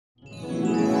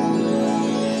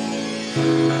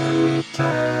In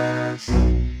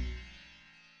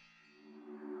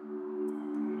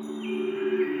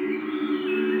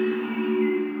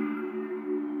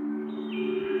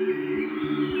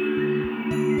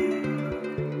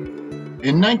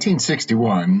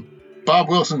 1961, Bob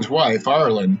Wilson's wife,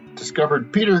 Arlen,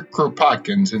 discovered Peter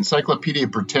Kropotkin's Encyclopedia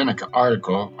Britannica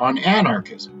article on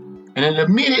anarchism, and it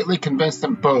immediately convinced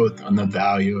them both on the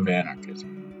value of anarchism,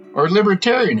 or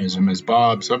libertarianism as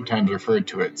Bob sometimes referred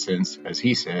to it since, as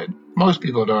he said, most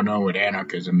people don't know what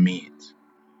anarchism means.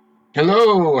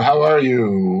 Hello, how are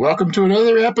you? Welcome to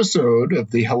another episode of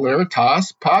the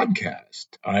Hilaritas podcast.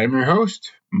 I am your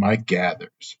host, Mike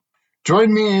Gathers.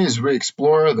 Join me as we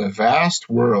explore the vast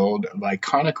world of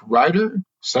iconic writer,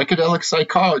 psychedelic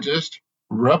psychologist,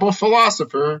 rebel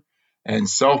philosopher, and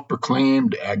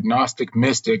self-proclaimed agnostic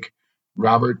mystic,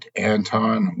 Robert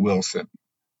Anton Wilson.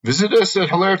 Visit us at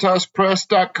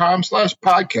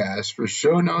hilaritaspress.com/podcast for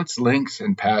show notes, links,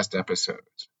 and past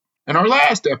episodes. In our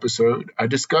last episode, I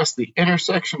discussed the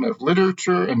intersection of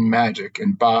literature and magic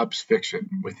in Bob's fiction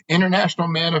with international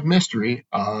man of mystery,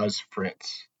 Oz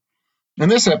Fritz. In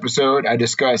this episode, I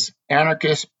discuss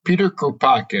anarchist Peter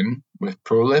Kropotkin with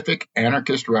prolific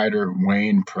anarchist writer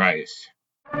Wayne Price.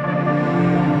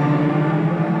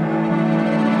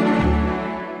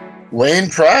 Wayne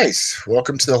Price,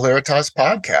 welcome to the Hilaritas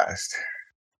podcast.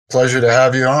 Pleasure to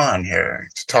have you on here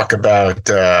to talk about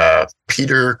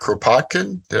Peter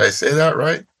Kropotkin. Did I say that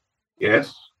right?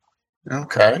 Yes.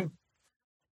 Okay.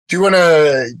 Do you want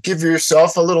to give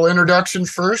yourself a little introduction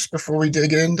first before we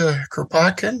dig into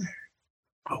Kropotkin?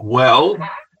 Well,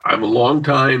 I'm a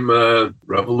longtime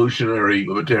revolutionary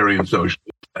libertarian socialist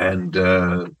and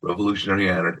revolutionary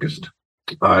anarchist.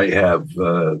 I have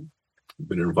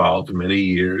been involved for many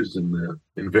years in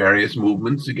various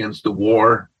movements against the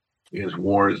war, against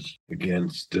wars, been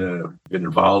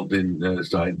involved in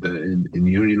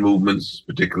union movements,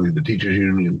 particularly the teachers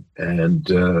union, and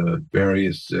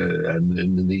various and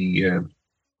in the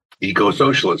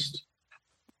eco-socialist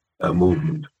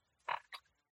movement.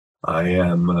 I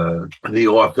am the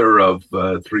author of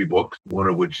 3 books, one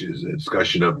of which is a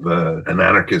discussion of an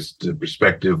anarchist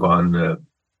perspective on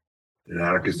an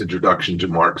anarchist introduction to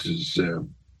Marx's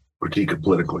critique of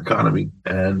political economy.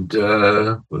 And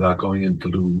without going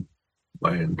into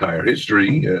my entire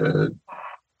history,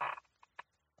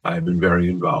 I've been very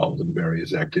involved in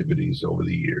various activities over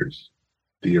the years,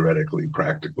 theoretically,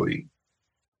 practically,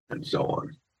 and so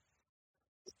on.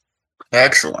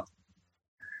 Excellent.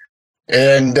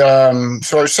 And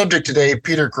so our subject today,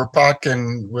 Peter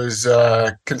Kropotkin, was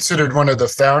considered one of the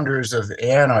founders of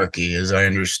anarchy, as I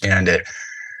understand it.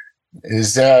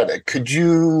 Could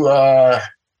you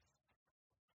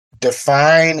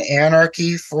define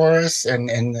anarchy for us?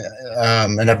 And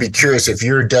I'd be curious if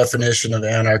your definition of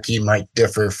anarchy might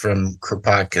differ from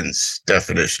Kropotkin's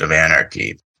definition of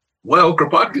anarchy. Well,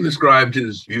 Kropotkin described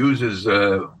his views as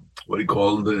what he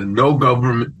called the no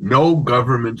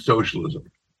government socialism.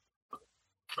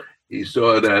 He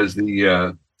saw it as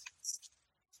the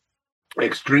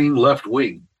extreme left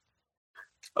wing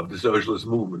of the socialist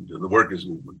movement and the workers'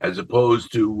 movement, as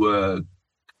opposed to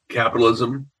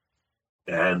capitalism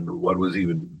and what was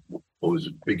a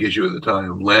big issue at the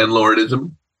time,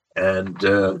 landlordism. And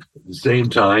at the same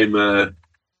time,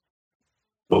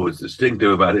 what was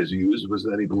distinctive about his views was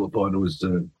that he thought it was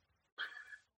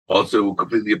also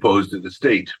completely opposed to the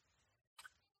state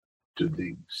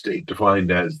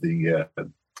defined as the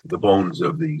bones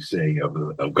of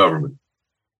of government.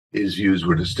 His views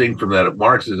were distinct from that of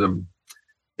Marxism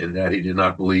in that he did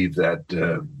not believe that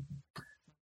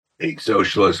a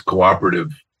socialist,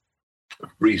 cooperative,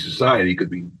 free society could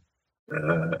be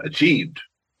achieved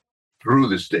through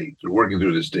the state, through working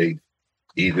through the state,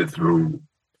 either through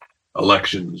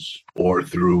elections or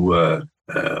through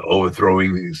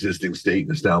overthrowing the existing state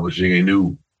and establishing a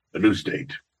new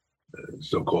state,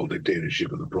 so-called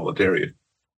dictatorship of the proletariat.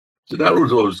 So that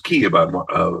was what was key about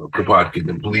Kropotkin,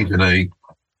 and belief in a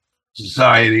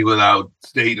society without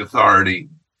state authority,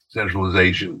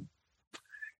 centralization.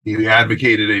 He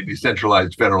advocated a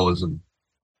decentralized federalism,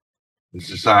 a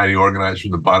society organized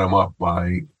from the bottom up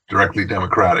by directly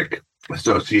democratic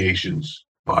associations,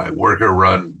 by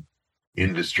worker-run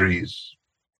industries,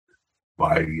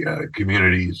 by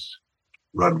communities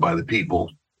run by the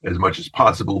people, as much as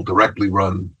possible, directly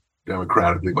run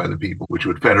democratically by the people, which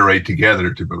would federate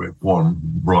together to form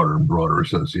broader and broader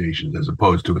associations, as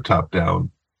opposed to a top-down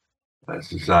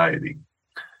society.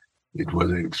 It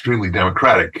was an extremely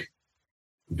democratic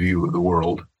view of the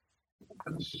world,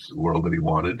 and this is the world that he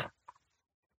wanted,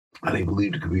 and he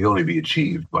believed it could only be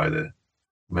achieved by the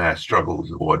mass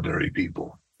struggles of ordinary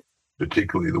people.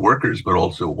 particularly the workers, but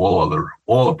also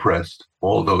all oppressed,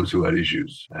 all those who had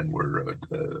issues and were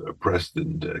oppressed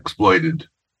and exploited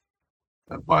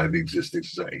by the existing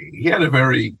society. He had a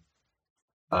very,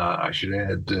 I should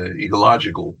add,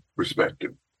 ecological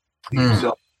perspective. He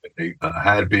himself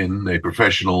had been a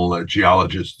professional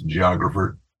geologist and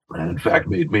geographer, and in fact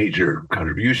made major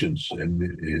contributions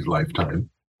in his lifetime,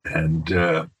 and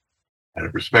had a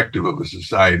perspective of a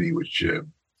society which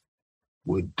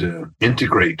would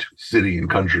integrate city and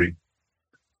country,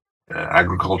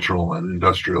 agricultural and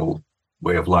industrial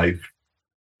way of life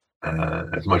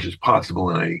as much as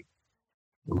possible in a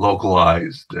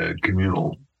localized,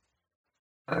 communal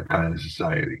kind of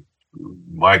society.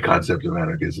 My concept of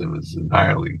anarchism is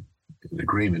entirely in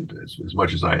agreement, as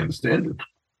much as I understand it,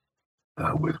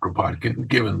 with Kropotkin,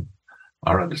 given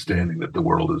our understanding that the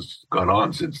world has gone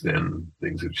on since then.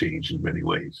 Things have changed in many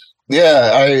ways.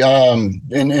 Yeah, I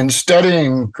in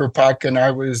studying Kropotkin, I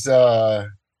was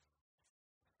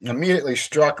immediately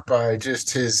struck by just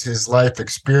his life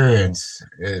experience.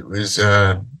 It was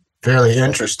fairly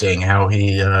interesting how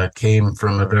he came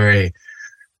from a very,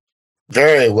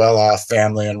 very well-off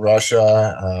family in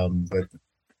Russia,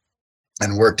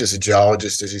 and worked as a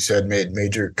geologist, as you said, made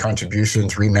major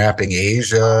contributions remapping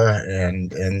Asia,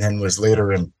 and then was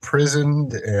later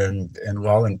imprisoned. And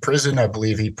while in prison, I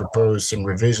believe he proposed some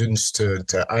revisions to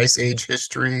Ice Age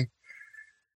history.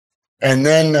 And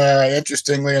then,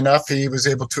 interestingly enough, he was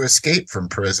able to escape from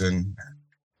prison.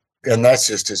 And that's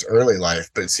just his early life,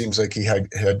 but it seems like he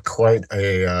had quite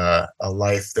a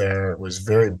life there. It was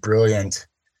very brilliant.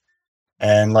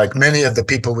 And like many of the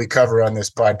people we cover on this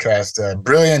podcast,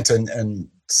 brilliant and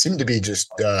seemed to be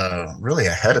just really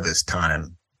ahead of his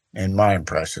time, in my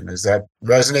impression. Does that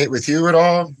resonate with you at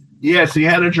all? Yes, he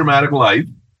had a dramatic life.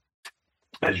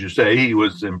 As you say, he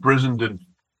was imprisoned in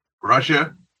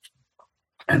Russia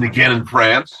and again in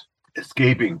France,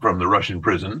 escaping from the Russian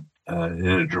prison in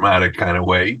a dramatic kind of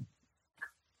way.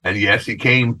 And yes, he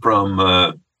came from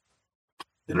an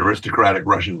aristocratic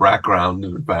Russian background,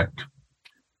 and in fact,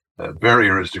 very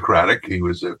aristocratic. He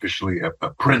was officially a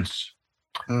prince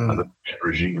of the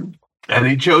regime. And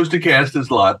he chose to cast his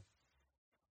lot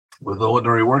with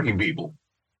ordinary working people,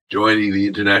 joining the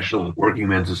International Working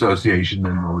Men's Association,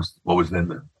 and what was then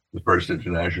the First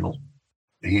International.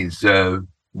 He's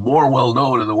more well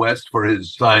known in the West for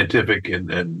his scientific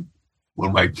and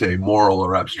one might say moral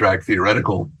or abstract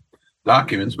theoretical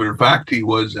documents, but in fact he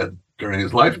was, during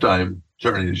his lifetime,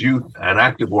 certainly his youth, an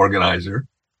active organizer,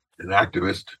 an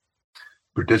activist,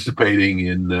 participating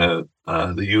in the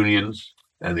unions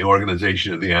and the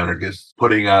organization of the anarchists,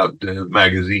 putting out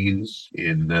magazines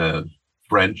in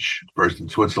French, first in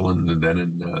Switzerland and then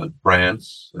in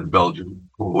France and Belgium,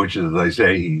 for which, as I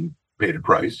say, he paid a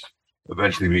price,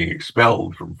 eventually being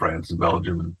expelled from France and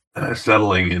Belgium and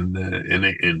settling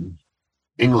in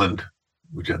England,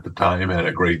 which at the time had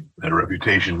a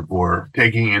reputation for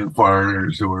taking in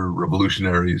foreigners who were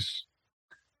revolutionaries,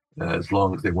 as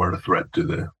long as they weren't a threat to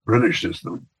the British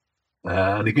system.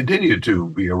 And he continued to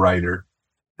be a writer,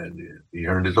 and he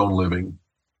earned his own living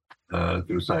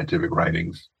through scientific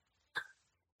writings.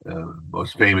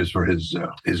 Most famous for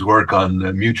his work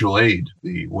on mutual aid,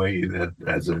 the way that,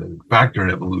 as a factor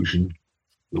in evolution,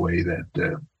 the way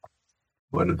that,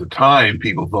 but at the time,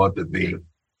 people thought that the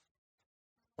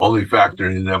only factor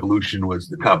in evolution was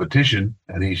the competition,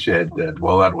 and he said that,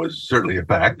 well, that was certainly a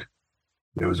fact.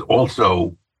 There was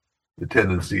also the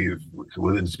tendency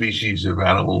within species of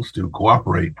animals to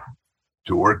cooperate,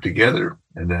 to work together,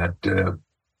 and that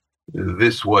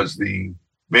this was the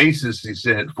basis, he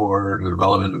said, for the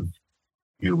development of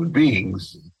human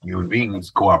beings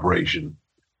cooperation.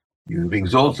 Human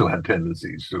beings also had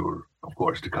tendencies to, of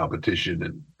course, to competition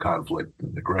and conflict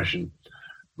and aggression,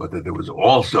 but that there was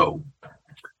also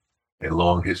a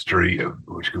long history of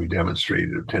which can be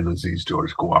demonstrated of tendencies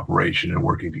towards cooperation and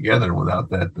working together. And without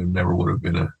that, there never would have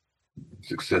been a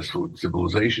successful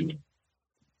civilization.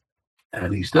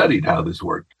 And he studied how this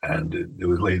worked, and it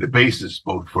was laid the basis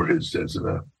both for his sense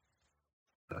of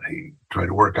he tried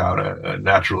to work out a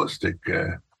naturalistic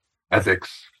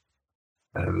ethics,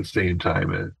 and at the same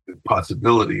time a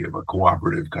possibility of a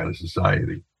cooperative kind of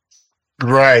society.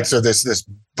 Right. So this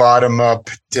bottom-up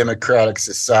democratic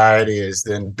society is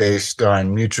then based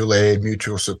on mutual aid,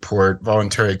 mutual support,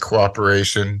 voluntary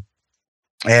cooperation.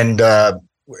 And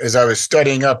as I was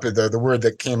studying up, the word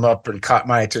that came up and caught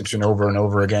my attention over and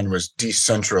over again was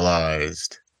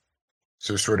decentralized.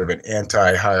 So sort of an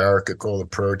anti-hierarchical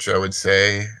approach, I would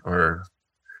say, or...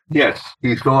 Yes,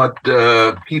 he thought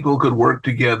people could work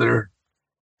together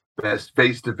best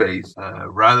face to face,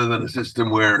 rather than a system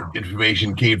where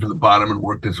information came from the bottom and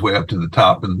worked its way up to the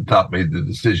top, and the top made the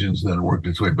decisions, and then worked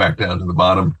its way back down to the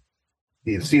bottom.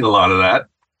 He had seen a lot of that.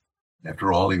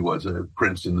 After all, he was a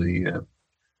prince in the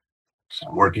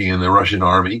working in the Russian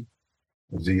army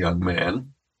as a young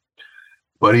man.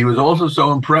 But he was also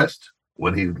so impressed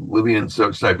when he was living in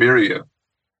Siberia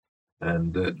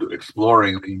and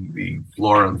exploring the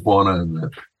flora and fauna and the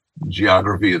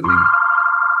geography of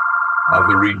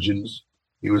the regions.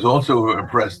 He was also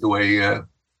impressed the way the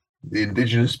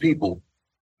indigenous people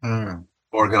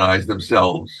organized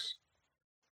themselves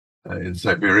in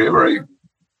Siberia. Very,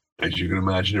 as you can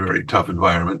imagine, a very tough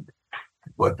environment.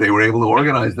 But they were able to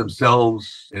organize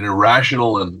themselves in a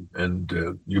rational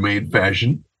and humane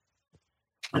fashion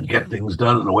and get things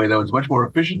done in a way that was much more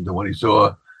efficient than what he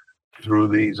saw through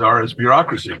the Tsarist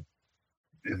bureaucracy.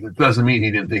 It doesn't mean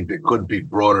he didn't think there couldn't be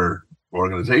broader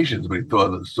organizations, but he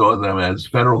saw them as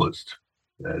federalist,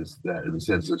 as that in the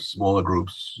sense of smaller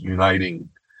groups uniting,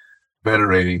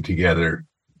 federating together,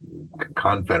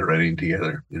 confederating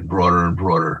together in broader and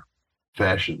broader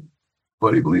fashion.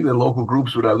 But he believed that local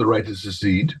groups would have the right to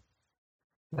secede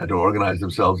and to organize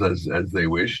themselves as they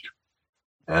wished.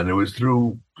 And it was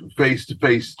through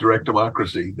face-to-face direct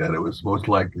democracy that it was most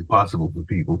likely possible for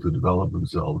people to develop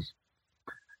themselves.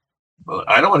 But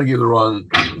I don't want to give the wrong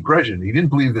impression. He didn't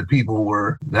believe that people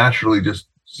were naturally just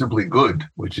simply good,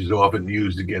 which is often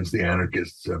used against the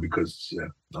anarchists because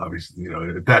obviously,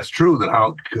 if that's true, then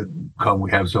how come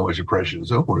we have so much oppression and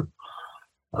so forth?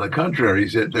 On the contrary, he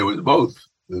said there was both.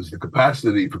 There's the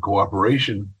capacity for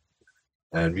cooperation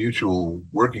and mutual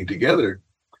working together,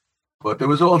 but there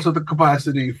was also the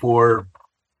capacity for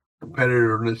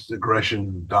competitiveness,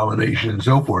 aggression, domination, and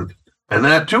so forth. And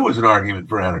that, too, was an argument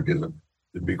for anarchism,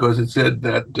 because it said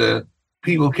that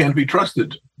people can't be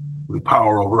trusted with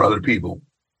power over other people.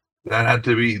 That had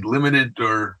to be limited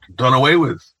or done away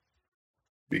with,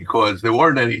 because there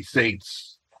weren't any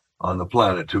saints on the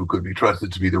planet who could be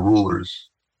trusted to be the rulers.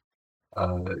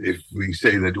 If we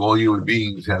say that all human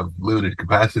beings have limited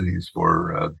capacities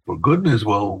for goodness,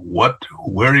 well,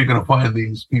 where are you going to find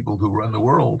these people who run the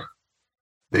world?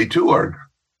 They too are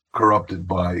corrupted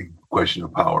by question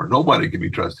of power. Nobody can be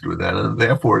trusted with that, and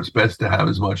therefore it's best to have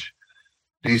as much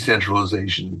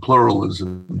decentralization,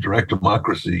 pluralism, direct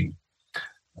democracy,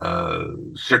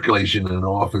 circulation in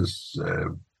office,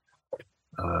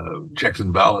 checks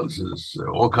and balances,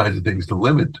 all kinds of things to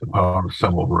limit the power of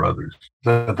some over others.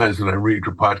 Sometimes when I read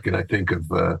Kropotkin, I think of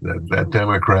that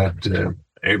Democrat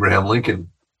Abraham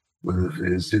Lincoln with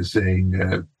his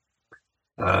saying,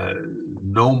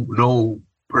 no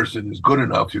person is good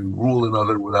enough to rule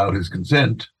another without his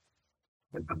consent.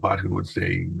 And Kropotkin would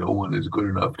say, no one is good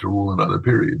enough to rule another,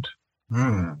 period.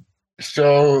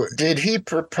 So did he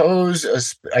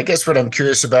propose, I guess what I'm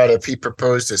curious about, if he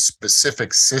proposed a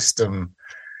specific system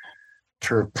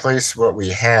to replace what we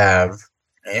have,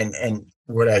 and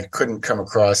what I couldn't come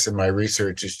across in my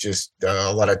research is just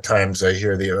a lot of times I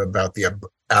hear about the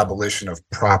abolition of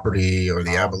property or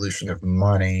the abolition of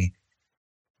money,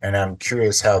 and I'm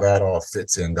curious how that all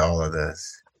fits into all of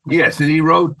this. Yes, and he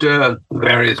wrote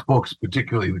various books,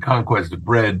 particularly The Conquest of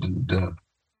Bread and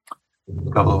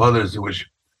a couple of others, which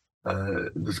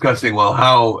discussing, well,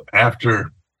 how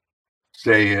after,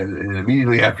 say,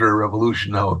 immediately after a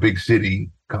revolution, how a big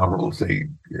city, comparable, say,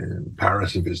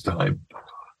 Paris of his time,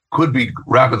 could be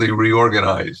rapidly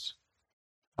reorganized.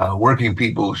 Working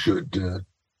people should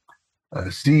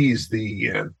seize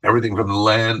everything from the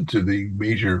land to the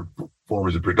major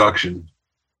forms of production,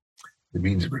 the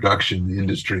means of production, the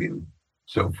industry, and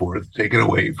so forth, taken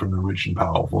away from the rich and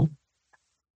powerful.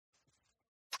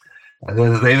 And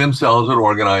then they themselves would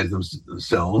organize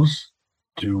themselves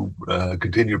to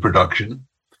continue production.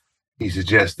 He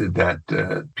suggested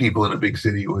that people in a big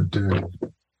city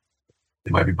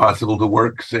it might be possible to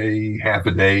work, say, half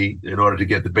a day in order to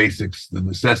get the basics, the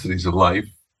necessities of life,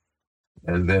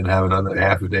 and then have another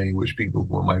half a day in which people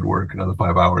might work another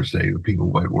 5 hours, say, people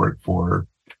might work for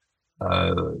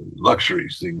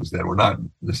luxuries, things that were not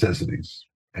necessities.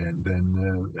 And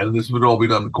then, and this would all be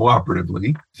done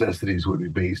cooperatively. Necessities would be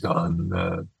based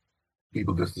on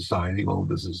people just deciding, well,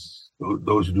 this is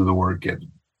those who do the work get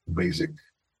basic.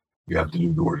 You have to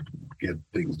do the work to get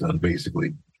things done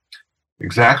basically.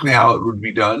 Exactly how it would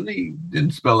be done, he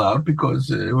didn't spell out,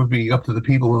 because it would be up to the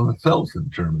people themselves to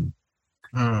determine.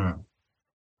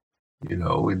 You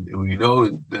know, we know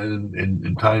that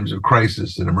in times of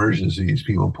crisis and emergencies,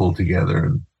 people pull together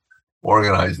and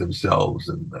organize themselves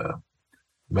and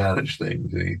manage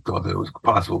things. And he thought that it was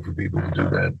possible for people to do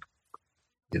that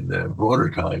in the broader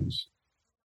times.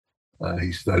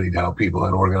 He studied how people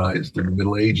had organized in the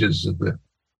Middle Ages, at the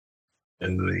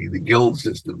and the guild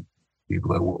system,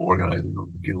 people that were organizing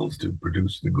the guilds to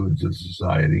produce the goods of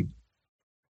society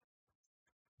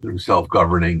through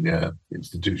self-governing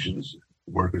institutions,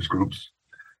 workers' groups.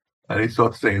 And he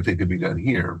thought the same thing could be done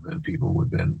here, and people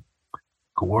would then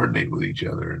coordinate with each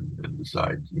other and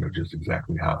decide, just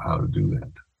exactly how to do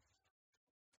that.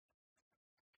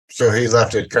 So he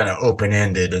left it kind of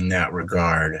open-ended in that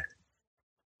regard.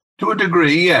 To a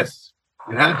degree, yes.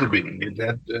 It had to be.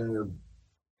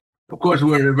 Of course,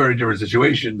 we're in a very different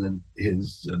situation than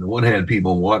his. On the one hand,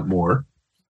 people want more.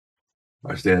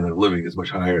 Our standard of living is much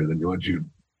higher than what you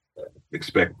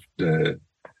expect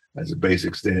as a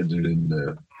basic standard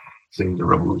in, say, the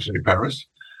revolutionary Paris.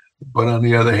 But on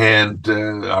the other hand,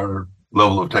 our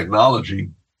level of technology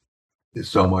is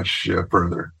so much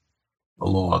further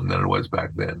along than it was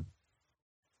back then.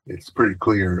 It's pretty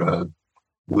clear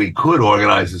we could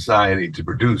organize society to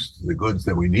produce the goods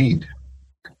that we need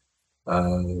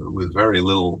with very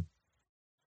little.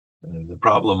 The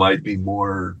problem might be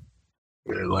more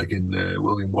like in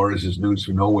William Morris's News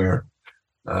from Nowhere,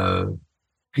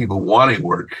 people wanting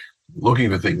work, looking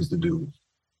for things to do,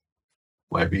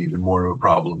 might be even more of a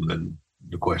problem than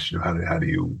the question of how do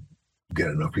you get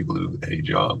enough people to do any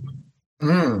job.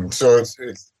 So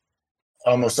it's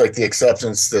almost like the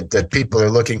acceptance that people are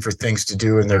looking for things to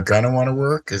do and they're gonna want to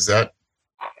work. Is that?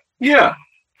 Yeah,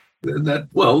 that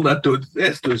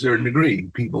to a certain degree.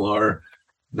 People are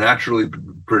naturally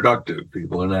productive.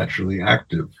 People are naturally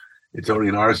active. It's only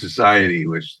in our society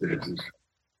which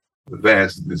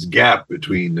there's this gap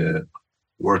between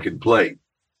work and play.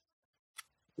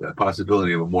 The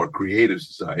possibility of a more creative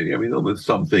society. I mean, there's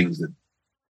some things that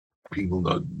people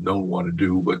don't want to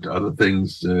do, but other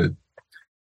things that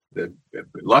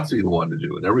lots of people want to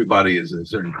do, and everybody has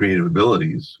certain creative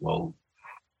abilities. Well,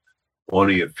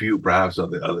 only a few perhaps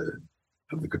have the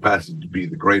capacity to be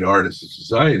the great artists of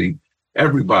society.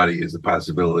 Everybody has the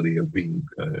possibility of being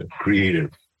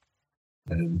creative,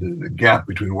 and the gap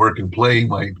between work and play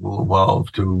will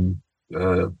evolve to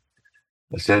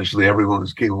essentially everyone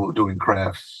is capable of doing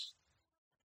crafts,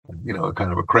 a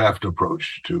kind of a craft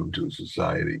approach to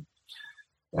society.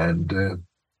 And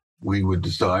we would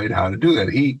decide how to do that.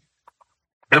 He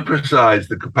emphasized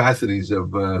the capacities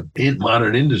of in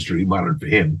modern industry, modern for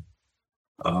him,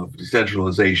 of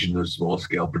decentralization of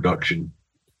small-scale production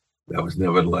that was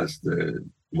nevertheless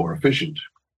more efficient.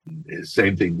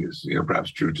 Same thing is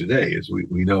perhaps true today, as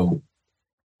we know.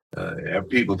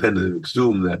 People tend to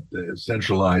assume that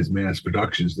centralized mass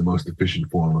production is the most efficient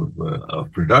form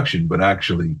of production, but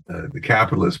actually the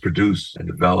capitalists produce and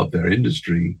develop their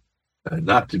industry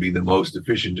not to be the most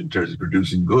efficient in terms of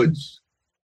producing goods,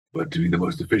 but to be the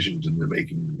most efficient in the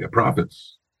making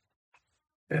profits.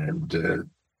 And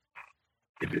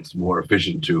if it's more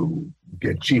efficient to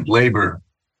get cheap labor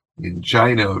in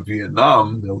China or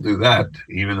Vietnam, they'll do that,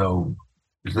 even though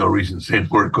there's no reason the same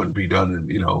work couldn't be done in,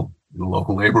 the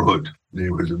local neighborhoods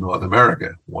of North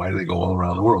America. Why do they go all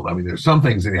around the world? I mean, there's some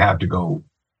things that have to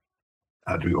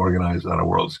be organized on a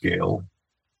world scale.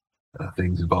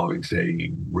 Things involving,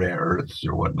 say, rare earths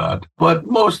or whatnot. But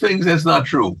most things, that's not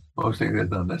true. Most things,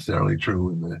 that's not necessarily true.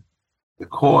 And the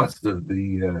cost of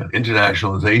the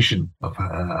internationalization of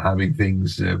having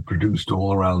things produced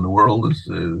all around the world is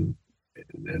and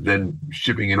then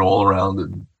shipping it all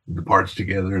around the parts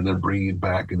together and then bringing it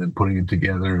back and then putting it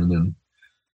together and then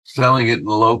selling it in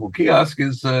the local kiosk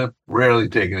is rarely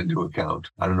taken into account.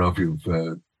 I don't know if you've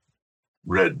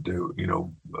read,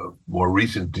 more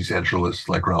recent decentralists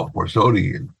like Ralph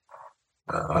Borsodi and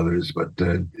others, but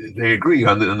they agree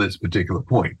on this particular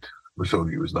point.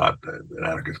 Borsodi was not an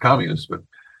anarchist communist, but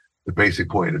the basic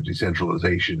point of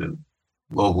decentralization and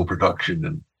local production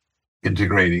and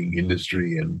integrating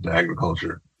industry and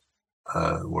agriculture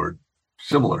were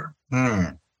similar.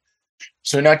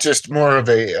 So not just more of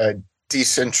a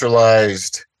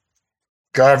decentralized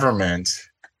government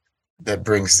that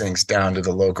brings things down to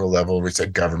the local level. We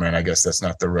said government, I guess that's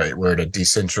not the right word. A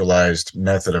decentralized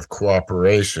method of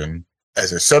cooperation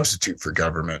as a substitute for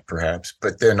government, perhaps,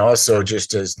 but then also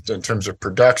just as in terms of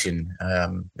production,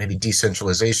 maybe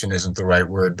decentralization isn't the right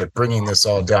word, but bringing this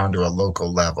all down to a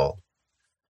local level.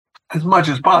 As much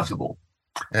as possible.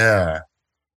 Yeah.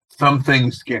 Some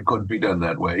things couldn't be done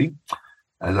that way,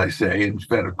 as I say,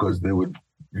 instead, because there would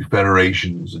be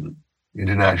federations and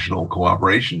international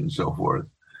cooperation and so forth.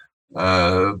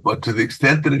 But to the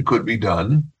extent that it could be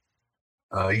done,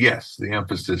 yes, the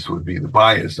emphasis would be, the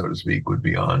bias, so to speak, would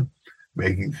be on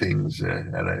making things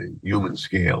at a human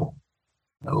scale,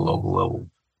 at a local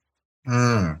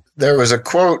level. There was a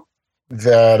quote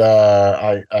that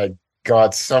I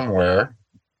got somewhere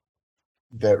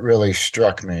that really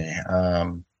struck me.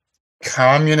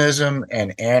 communism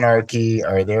and anarchy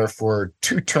are therefore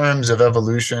two terms of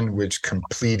evolution which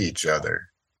complete each other.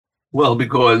 Well,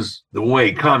 because the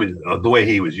way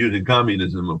he was using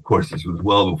communism, of course, this was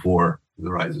well before the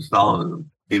rise of Stalinism.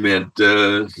 He meant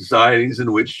societies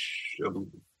in which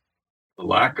a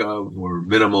lack of or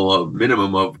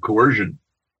minimum of coercion,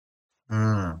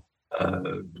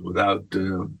 without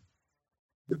the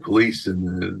police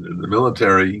and the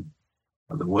military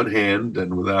on the one hand,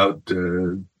 and without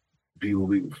people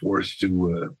being forced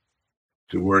to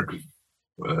work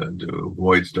to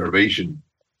avoid starvation,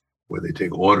 where they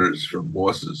take orders from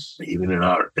bosses. Even in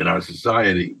our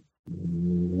society,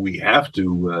 we have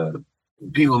to.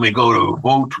 People may go to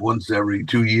vote once every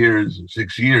 2 years,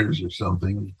 6 years, or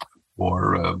something,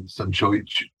 for some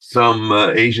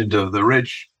agent of the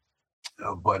rich.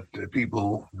 But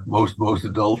people, most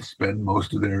adults, spend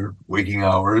most of their waking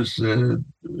hours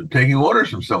taking orders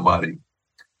from somebody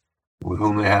with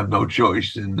whom they have no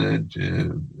choice in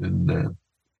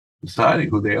deciding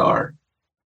who they are.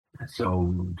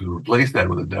 So to replace that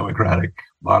with a democratic,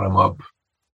 bottom-up,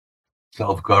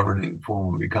 self-governing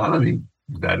form of economy,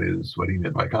 that is what he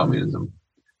meant by communism,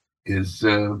 is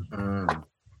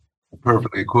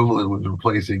perfectly equivalent with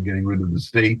getting rid of the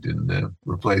state and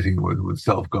replacing it with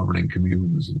self-governing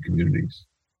communes and communities.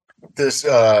 This,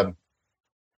 to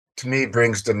me,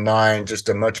 brings to mind just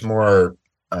a much more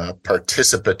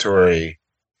participatory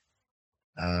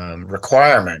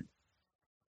requirement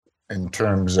in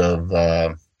terms of,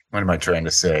 what am I trying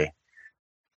to say?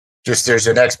 Just there's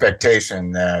an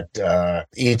expectation that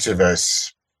each of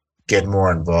us get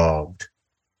more involved.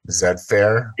 Is that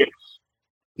fair?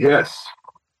 Yes.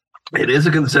 It is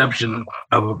a conception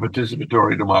of a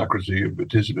participatory democracy, a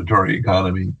participatory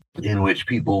economy, in which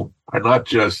people are not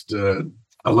just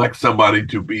elect somebody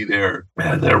to be their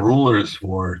rulers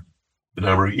for a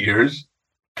number of years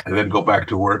and then go back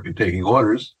to work and taking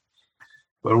orders,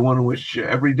 but one in which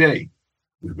every day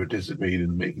we participate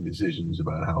in making decisions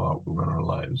about how we run our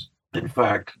lives. In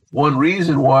fact, one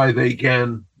reason why they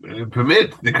can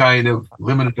permit the kind of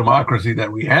limited democracy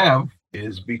that we have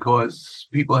is because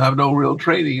people have no real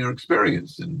training or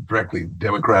experience in directly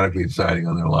democratically deciding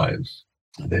on their lives.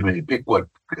 They may pick what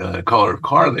color of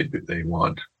car they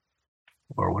want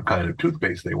or what kind of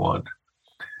toothpaste they want.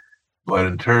 But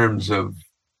in terms of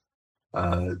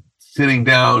sitting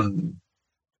down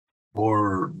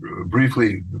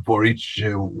briefly before each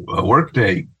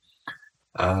workday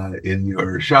in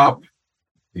your shop,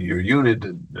 your unit,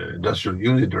 industrial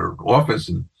unit or office,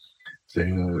 and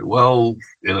saying, well,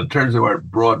 in terms of our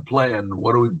broad plan,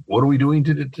 what are we doing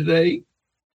today?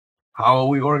 How are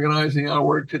we organizing our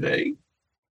work today?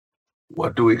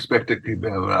 What do we expect to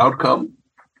have an outcome?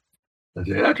 And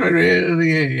say, that's right,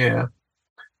 yeah.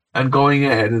 And going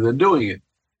ahead and then doing it.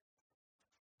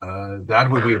 That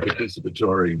would be a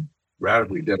participatory,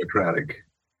 radically democratic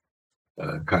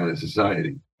kind of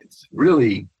society. It's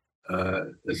really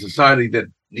a society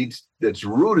that's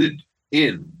rooted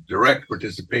in direct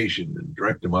participation and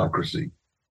direct democracy,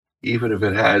 even if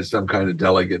it has some kind of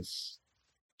delegates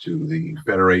to the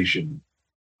federation,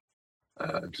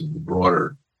 to the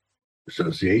broader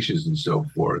associations and so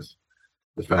forth.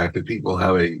 The fact that people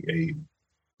have a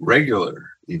regular,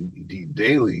 indeed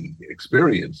daily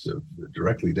experience of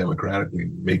directly democratically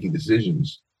making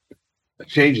decisions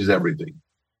changes everything.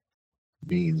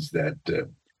 Means that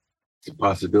it's a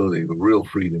possibility of a real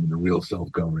freedom and a real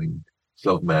self-governing,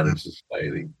 self-managed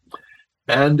society.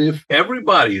 And if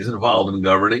everybody is involved in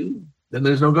governing, then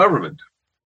there's no government.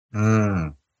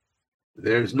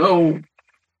 There's no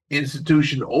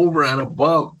institution over and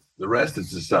above the rest of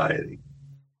society.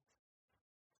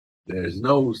 There's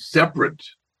no separate.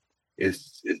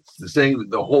 It's the same.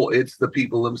 It's the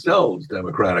people themselves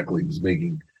democratically is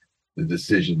making the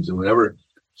decisions, and whatever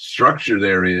structure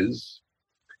there is,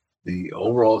 the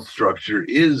overall structure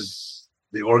is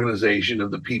the organization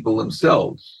of the people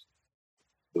themselves,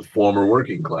 the former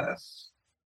working class.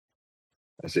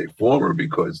 I say former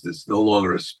because there's no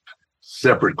longer a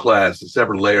separate class, a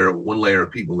separate one layer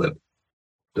of people that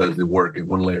does the work and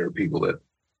one layer of people that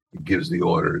gives the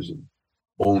orders and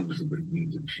owns the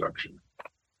means of instruction.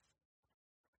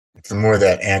 It's more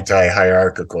that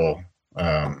anti-hierarchical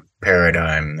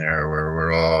paradigm there where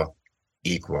we're all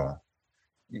equal.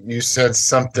 You said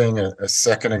something a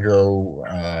second ago.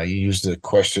 You used the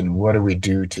question, what do we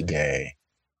do today?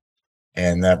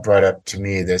 And that brought up to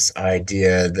me this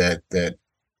idea that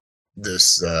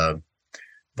this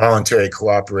voluntary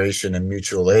cooperation and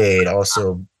mutual aid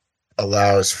also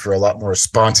allows for a lot more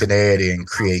spontaneity and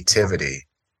creativity.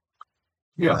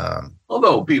 Yeah.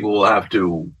 Although people will have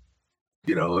to,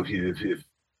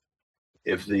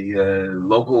 if the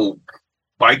local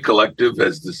bike collective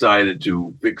has decided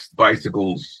to fix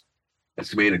bicycles.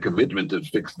 It's made a commitment to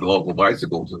fix the local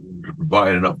bicycles and to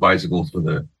provide enough bicycles for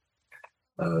the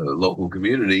local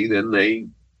community. Then they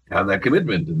have that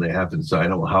commitment, and they have to decide,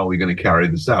 well, how are we going to carry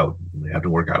this out? And they have to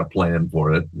work out a plan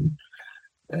for it,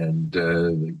 and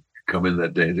they come in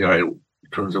that day and say, all right,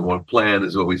 in terms of what plan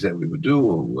is what we said we would do.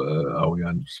 Are we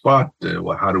on the spot?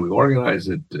 Well, how do we organize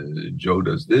it? Joe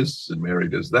does this, and Mary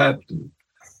does that. And,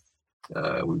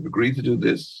 we've agreed to do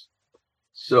this.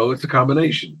 So it's a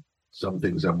combination. Some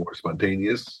things are more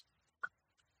spontaneous.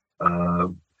 There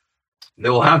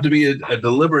will have to be a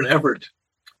deliberate effort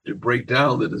to break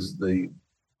down the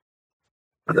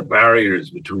barriers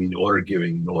between order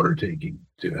giving and order taking,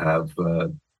 to have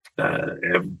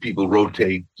people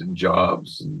rotate in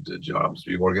jobs, and jobs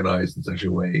be organized in such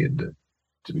a way, and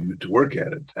to work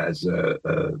at it. As a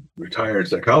retired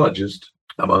psychologist,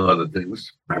 among other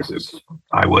things, I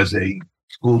was a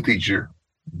school teacher,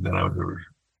 then I was a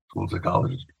school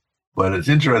psychologist. But it's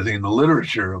interesting, in the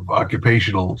literature of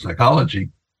occupational psychology,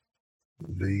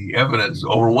 the evidence is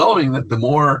overwhelming that the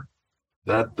more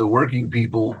that the working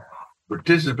people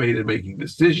participate in making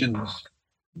decisions,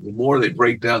 the more they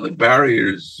break down the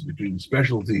barriers between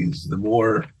specialties, the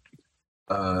more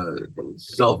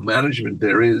self-management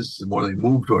there is, the more they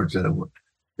move towards that,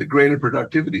 the greater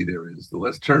productivity there is, the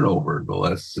less turnover,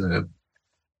 the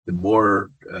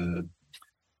more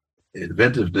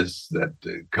inventiveness that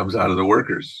comes out of the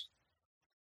workers.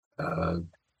 The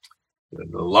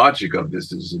logic of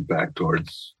this is, in fact,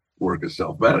 towards work as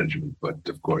self-management, but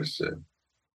of course,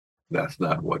 that's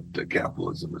not what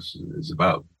capitalism is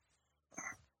about.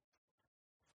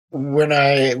 When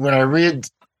I read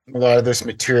a lot of this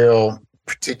material,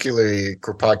 particularly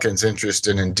Kropotkin's interest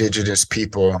in indigenous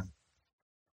people,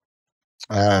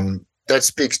 that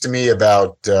speaks to me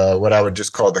about what I would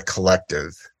just call the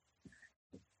collective.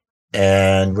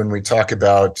 And when we talk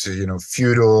about,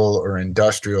 feudal or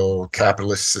industrial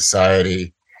capitalist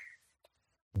society,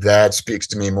 that speaks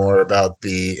to me more about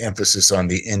the emphasis on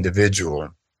the individual.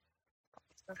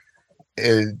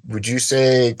 Would you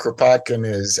say Kropotkin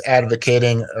is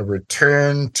advocating a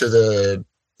return to the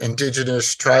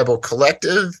indigenous tribal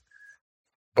collective,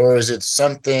 or is it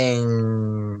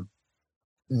something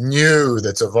new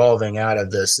that's evolving out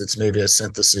of this, that's maybe a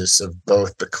synthesis of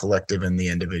both the collective and the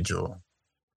individual?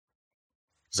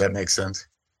 Does that make sense?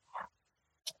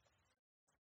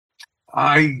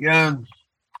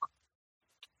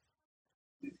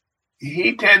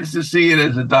 He tends to see it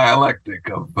as a dialectic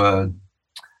of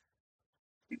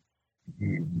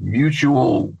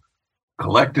mutual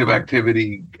collective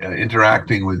activity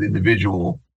interacting with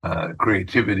individual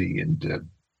creativity,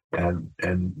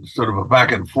 and sort of a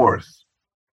back and forth.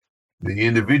 The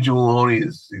individual only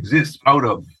exists out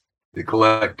of the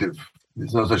collective.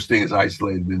 There's no such thing as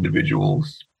isolated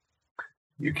individuals.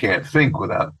 You can't think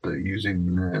without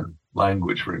using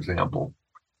language, for example,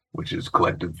 which is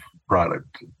collective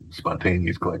product,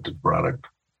 spontaneous collective product.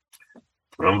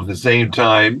 At the same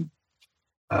time,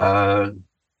 a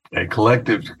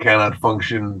collective cannot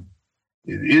function.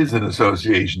 It is an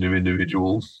association of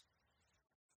individuals,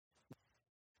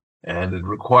 and it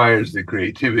requires the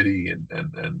creativity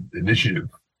and initiative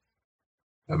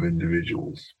of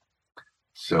individuals.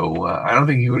 So I don't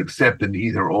think he would accept an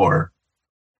either or.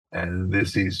 And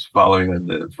this, he's following in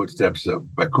the footsteps of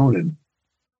Bakunin,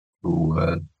 who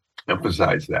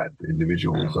emphasized that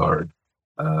individuals are,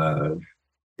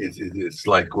 it's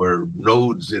like we're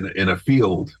nodes in a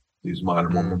field, use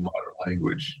modern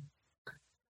language.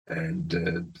 And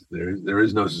there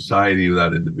is no society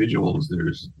without individuals.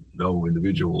 There's no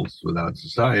individuals without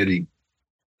society.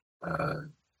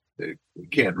 It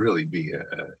can't really be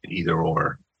an either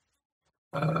or.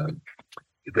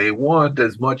 They want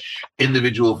as much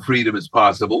individual freedom as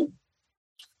possible.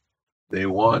 They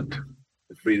want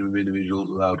the freedom of individuals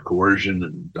without coercion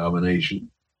and domination.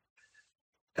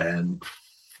 And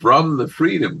from the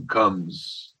freedom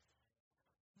comes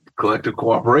collective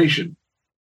cooperation.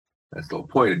 That's the whole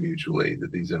point of mutual aid,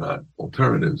 that these are not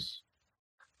alternatives.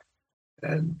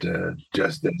 And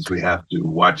just as we have to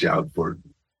watch out for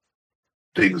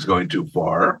things going too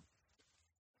far,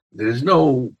 there's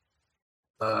no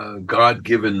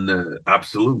God-given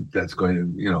absolute that's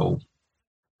going to,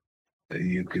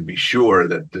 you can be sure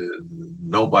that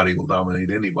nobody will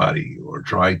dominate anybody or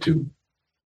try to.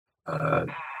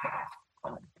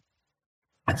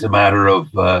 It's a matter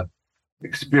of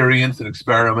experience and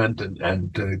experiment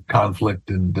and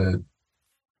conflict, and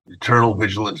eternal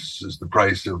vigilance is the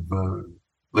price of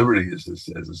liberty, as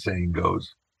the saying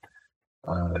goes.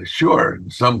 Sure,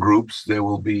 in some groups there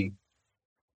will be,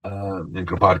 in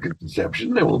Kropotkin's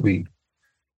conception, there will be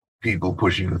people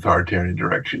pushing an authoritarian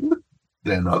direction,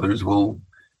 then others will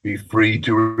be free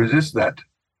to resist that.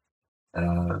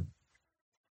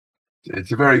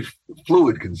 It's a very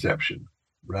fluid conception,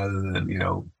 rather than,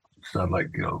 it's not like,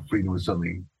 freedom is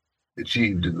something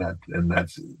achieved and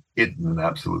that's it in an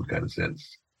absolute kind of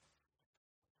sense.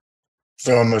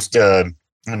 So almost, I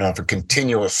don't know if a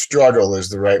continuous struggle is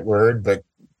the right word, but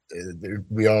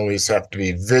we always have to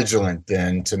be vigilant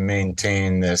then to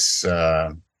maintain this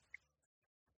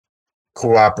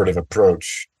cooperative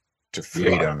approach to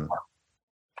freedom.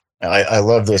 Yeah. I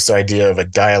love this idea of a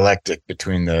dialectic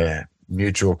between the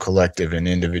mutual collective and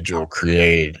individual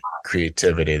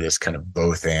creativity, this kind of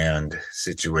both and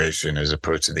situation as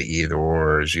opposed to the either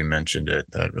or, as you mentioned it.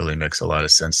 That really makes a lot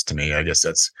of sense to me. I guess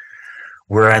that's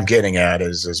where I'm getting at,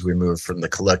 is as we move from the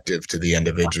collective to the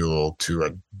individual to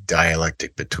a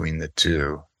dialectic between the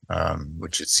two,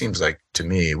 which it seems like to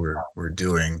me we're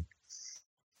doing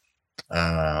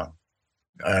in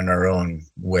our own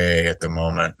way at the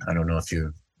moment. I don't know if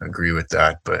you agree with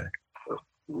that, but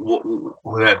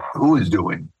who is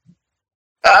doing?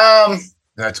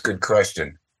 That's a good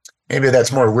question. Maybe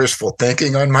that's more wishful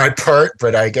thinking on my part,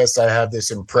 but I guess I have this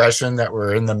impression that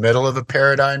we're in the middle of a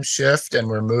paradigm shift and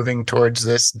we're moving towards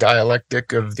this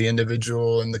dialectic of the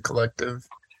individual and the collective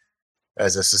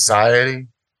as a society.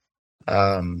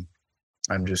 I'm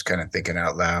just kind of thinking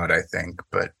out loud, I think,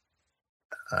 but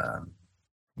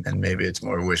and maybe it's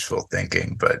more wishful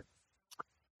thinking, but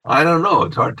I don't know.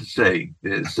 It's hard to say.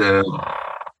 It's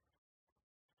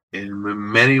in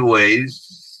many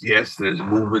ways, yes, there's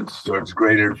movements towards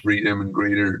greater freedom and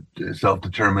greater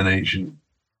self-determination.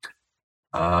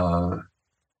 At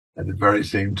the very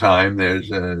same time, there's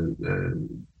a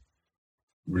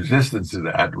resistance to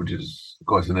that, which is, of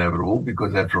course, inevitable,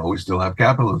 because after all, we still have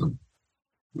capitalism.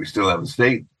 We still have a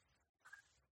state.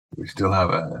 We still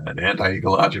have an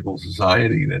anti-ecological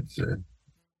society that's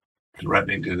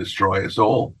threatening to destroy us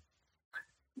all.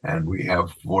 And we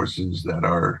have forces that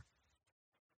are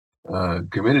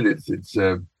committed. It's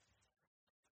sort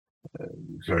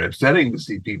of upsetting to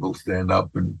see people stand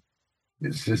up and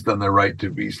insist on their right to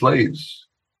be slaves,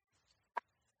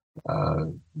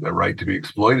 their right to be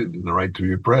exploited, and the right to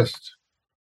be oppressed.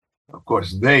 Of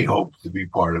course, they hope to be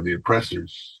part of the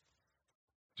oppressors,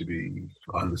 to be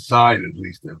on the side, at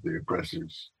least, of the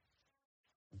oppressors.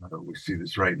 We see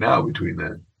this right now between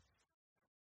the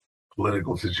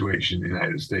political situation in the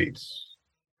United States,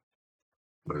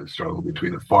 the struggle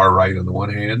between the far right on the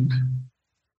one hand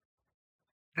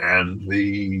and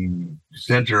the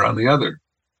center on the other,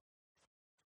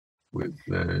 with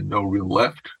no real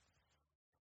left.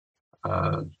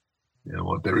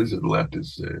 What there is at the left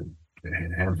is a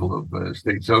handful of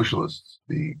state socialists.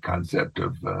 The concept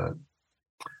of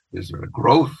there's been a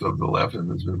growth of the left, and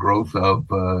there's been a growth of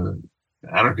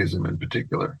anarchism in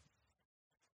particular,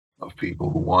 of people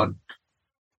who want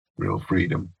real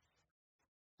freedom.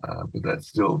 But that's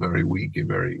still very weak and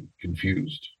very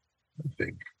confused, I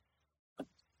think.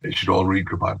 They should all read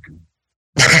Kropotkin.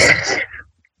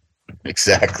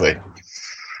 Exactly.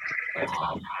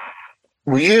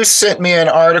 Well, you sent me an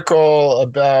article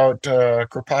about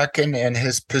Kropotkin and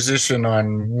his position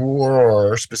on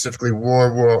war, specifically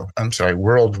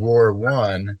World War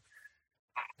One,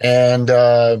 and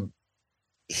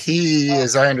he,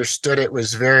 as I understood it,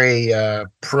 was very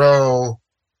pro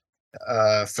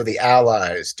for the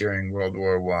Allies during World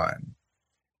War One,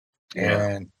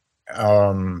 and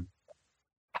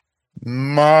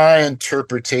my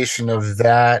interpretation of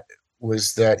that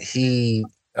was that he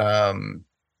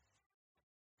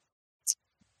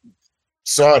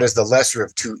saw it as the lesser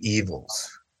of two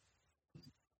evils.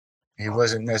 He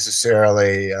wasn't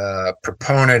necessarily a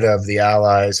proponent of the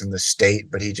Allies and the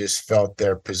state, but he just felt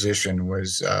their position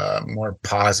was more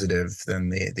positive than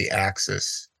the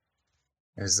Axis.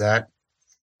 Is that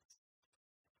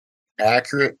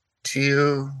accurate to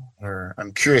you? Or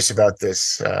I'm curious about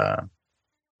this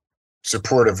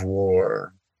support of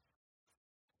war.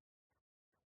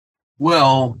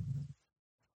 Well,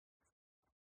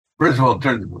 first of all, in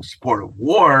terms of support of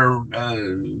war,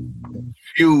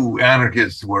 few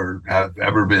anarchists have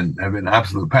been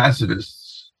absolute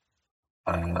pacifists.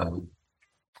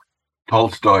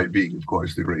 Tolstoy being, of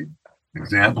course, the great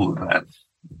example of that,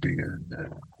 being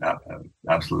an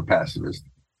absolute pacifist,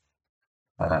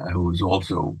 who was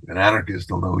also an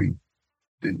anarchist, although he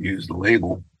didn't use the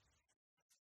label.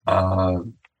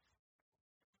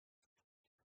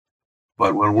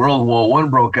 But when World War I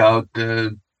broke out,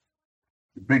 the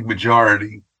big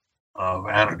majority of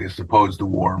anarchists opposed the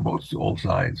war on all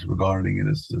sides, regarding it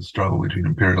as a struggle between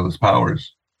imperialist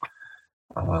powers.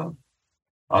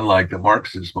 Unlike the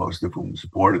Marxists, most of whom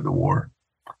supported the war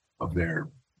of their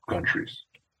countries.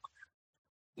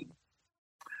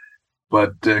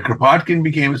 But Kropotkin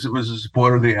was a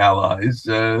supporter of the Allies.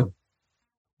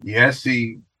 Yes,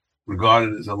 he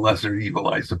regarded as a lesser evil,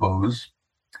 I suppose,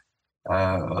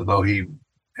 although he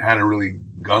had a really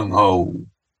gung-ho,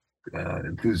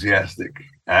 enthusiastic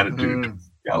attitude to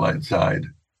the Allied side,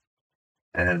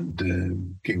 and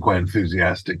became quite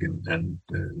enthusiastic and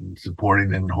supporting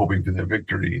them and hoping for their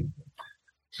victory and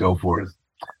so forth.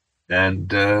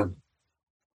 And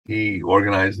he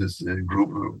organized this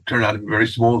group, turned out to be a very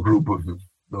small group of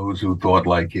those who thought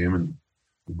like him and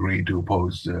agreed to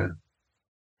opposing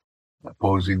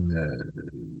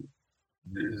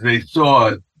they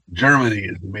saw Germany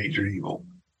as the major evil.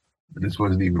 And this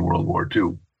wasn't even World War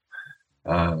II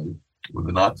with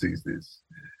the Nazis. This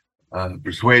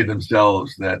persuaded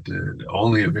themselves that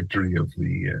only a victory of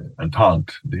the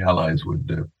Entente, the Allies,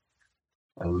 would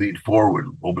lead forward,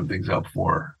 open things up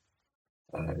for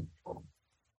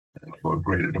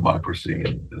greater democracy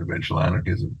and eventual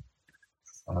anarchism.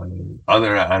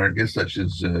 Other anarchists, such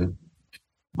as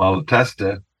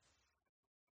Malatesta,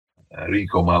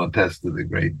 Enrico Malatesta, the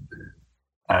great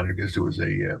anarchist, who was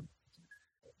a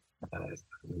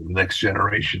next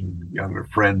generation younger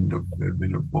friend of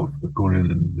both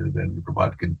Bakunin and then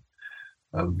Kropotkin,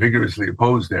 vigorously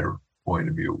opposed their point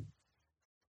of view.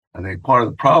 I think part of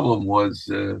the problem was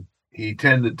he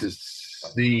tended to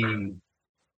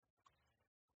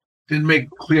didn't make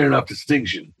clear enough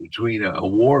distinction between a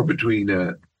war between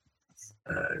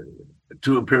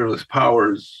two imperialist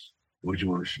powers, which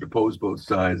one should oppose both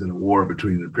sides, and a war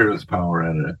between an imperialist power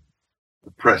and an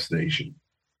oppressed nation.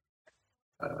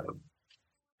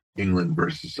 England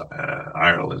versus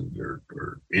Ireland,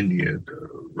 or India, or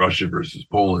Russia versus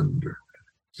Poland, or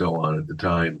so on at the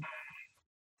time.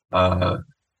 And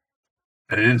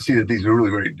I didn't see that these are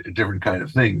really very different kind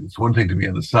of things. It's one thing to be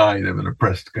on the side of an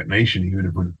oppressed nation, even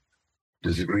if one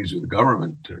disagrees with the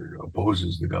government or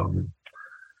opposes the government.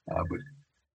 But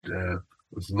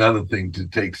it's another thing to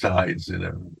take sides in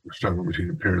a struggle between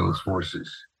imperialist forces,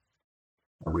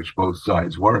 which both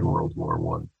sides were in World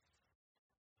War I.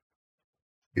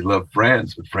 He loved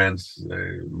France, but France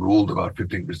ruled about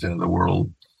 15% of the world.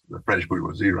 The French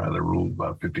bourgeoisie, rather, ruled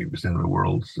about 15% of the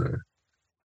world's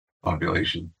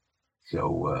population.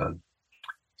 So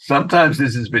sometimes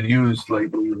this has been used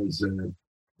lately as a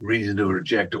reason to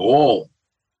reject all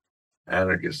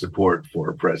anarchist support for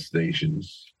oppressed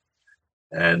nations,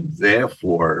 and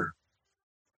therefore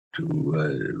to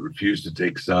refuse to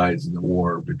take sides in the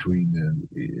war between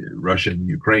Russia and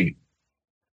Ukraine.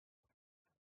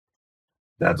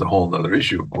 That's a whole other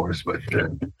issue, of course, but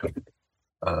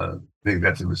I think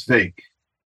that's a mistake.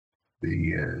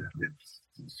 In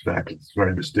fact, it's a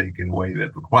very mistaken way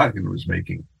that Kropotkin was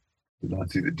making, to not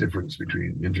see the difference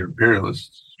between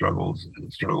inter-imperialist struggles and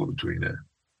the struggle between an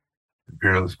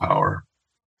imperialist power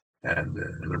and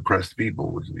an oppressed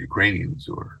people, which are the Ukrainians,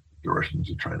 or the Russians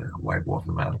are trying to wipe off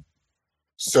the map.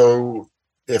 So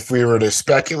if we were to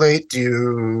speculate, do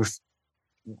you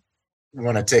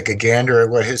want to take a gander at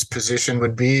what his position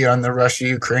would be on the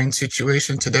Russia-Ukraine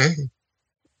situation today?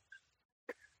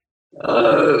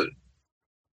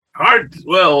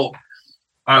 Well,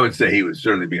 I would say he would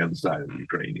certainly be on the side of the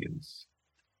Ukrainians.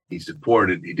 He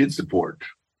did support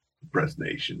oppressed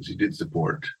nations. He did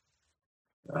support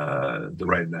the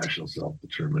right of national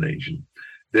self-determination.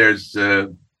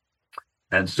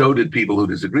 And so did people who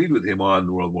disagreed with him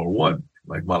on World War I,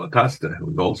 like Malatesta, who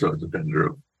was also a defender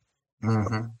of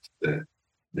the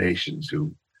nations,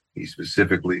 who he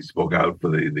specifically spoke out for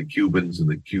the Cubans and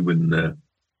the Cuban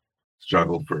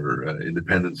struggle for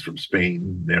independence from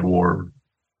Spain, their war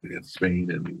against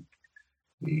Spain, and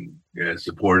he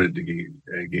supported,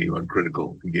 gave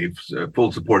uncritical, he gave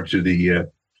full support to the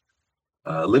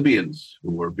Libyans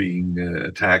who were being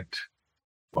attacked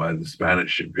by the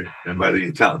Spanish and by the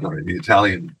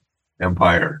Italian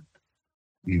Empire,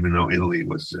 even though Italy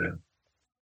was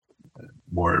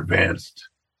more advanced,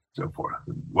 so forth.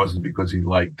 It wasn't because he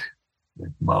liked,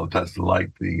 like Malatesta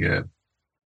liked the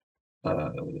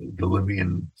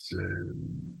Libyan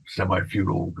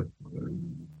semi-feudal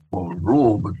form of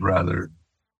rule, but rather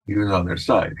he was on their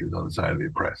side. He was on the side of the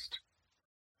oppressed.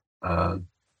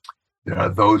 There are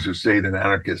those who say that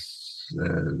anarchists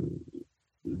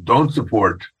don't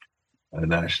support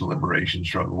national liberation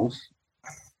struggles,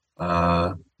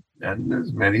 and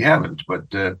there's many haven't. But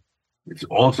it's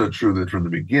also true that from the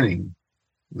beginning,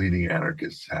 leading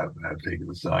anarchists have taken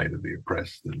the side of the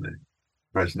oppressed and the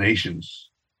oppressed nations,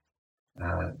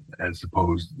 as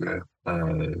opposed to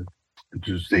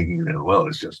just thinking that, well,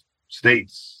 it's just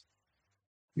states.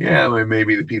 Yeah,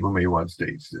 maybe the people may want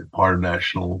states. Part of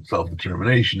national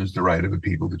self-determination is the right of the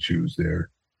people to choose their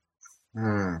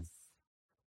Mm.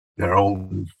 their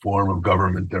own form of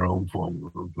government, their own form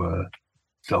of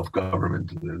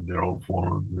self-government, their own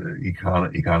form of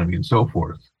economy, and so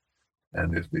forth.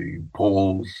 And if the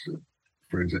Poles,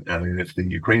 for example, I mean, if the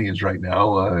Ukrainians right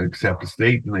now accept a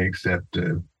state and they accept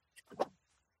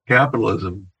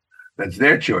capitalism, that's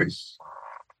their choice.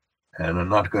 And I'm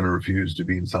not going to refuse to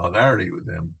be in solidarity with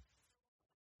them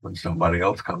when somebody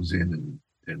else comes in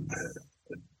and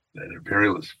an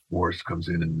imperialist force comes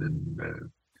in and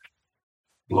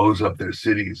blows up their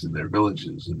cities and their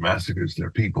villages and massacres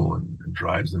their people and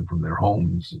drives them from their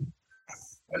homes and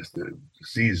has to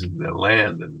seize their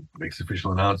land and makes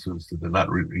official announcements that they're not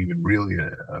even really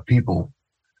a people,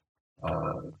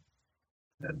 and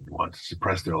wants to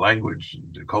suppress their language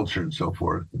and their culture and so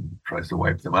forth, and tries to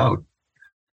wipe them out.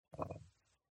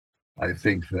 I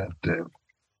think that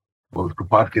both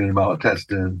Kropotkin and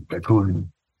Malatesta and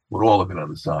Bakunin would all have been on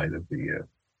the side of the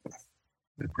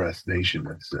oppressed nation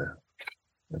that's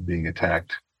being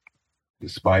attacked,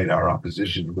 despite our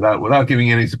opposition, without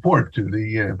giving any support to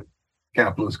the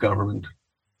capitalist government,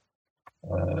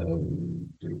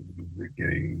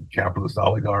 the capitalist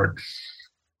oligarchs,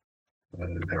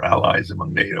 their allies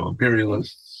among NATO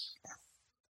imperialists.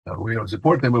 We don't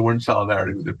support them, but we're in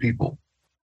solidarity with the people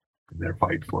in their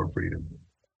fight for freedom.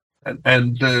 And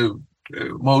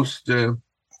almost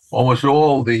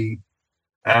all the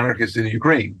anarchists in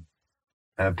Ukraine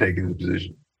have taken the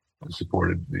position and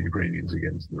supported the Ukrainians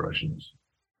against the Russians.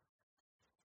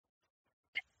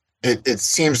 It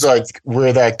seems like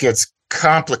where that gets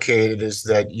complicated is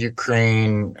that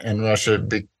Ukraine and Russia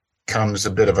becomes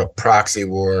a bit of a proxy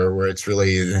war, where it's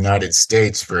really the United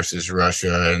States versus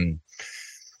Russia, and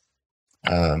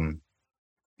I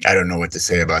don't know what to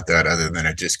say about that other than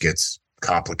it just gets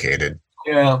complicated.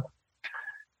 Yeah,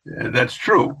 that's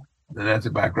true, and that's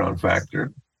a background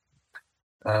factor.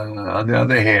 On the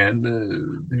other hand,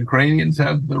 the Ukrainians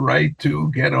have the right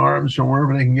to get arms from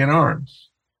wherever they can get arms.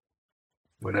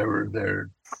 Whatever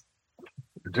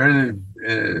during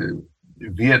the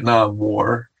Vietnam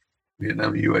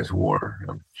U.S. war,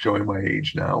 I'm showing my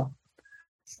age now,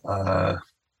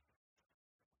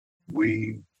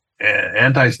 we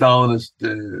anti-Stalinist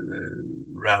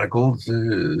radicals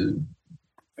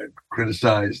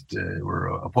criticized, were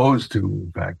opposed to,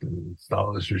 in fact, the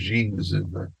Stalinist regimes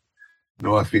of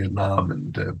North Vietnam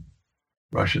and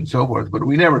Russia and so forth, but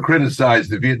we never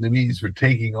criticized the Vietnamese for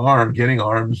getting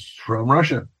arms from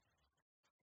Russia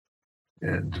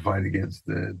and to fight against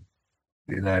the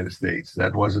United States.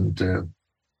 That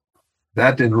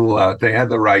didn't rule out they had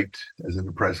the right as an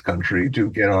oppressed country to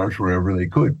get arms wherever they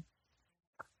could.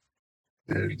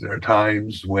 There are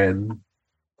times when,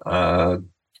 shall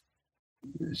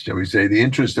we say, the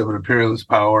interest of an imperialist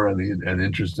power and the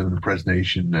interest of an oppressed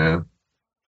nation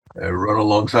run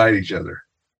alongside each other.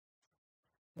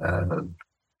 And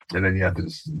then you have to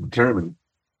determine,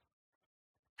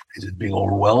 is it being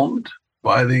overwhelmed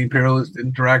by the imperialist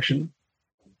interaction?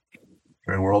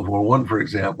 During World War I, for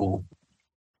example,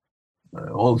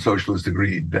 all the socialists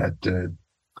agreed that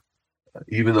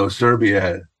even though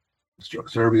Serbia's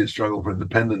struggle for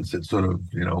independence had sort of,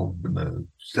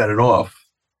 set it off,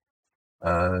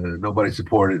 nobody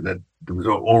supported that. It was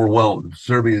overwhelmed.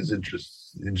 Serbia's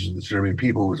interest in the Serbian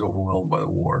people was overwhelmed by the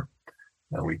war.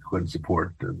 We couldn't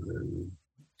support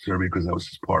Serbia because that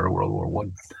was part of World War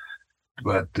I.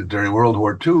 But during World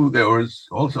War II, there was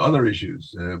also other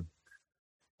issues. There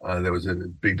was a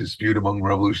big dispute among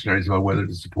revolutionaries about whether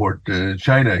to support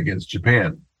China against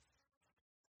Japan.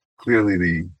 Clearly,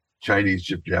 the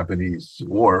Chinese-Japanese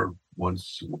war,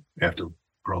 once after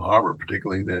Pearl Harbor,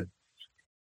 particularly, that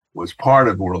was part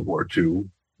of World War II,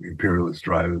 the imperialist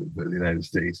drive of the United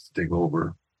States to take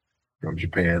over from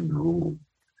Japan and rule.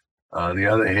 On the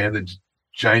other hand, the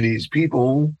Chinese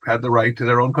people had the right to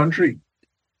their own country.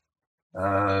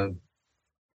 And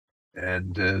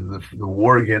the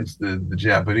war against the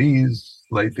Japanese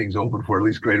laid things open for at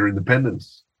least greater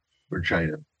independence for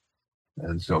China.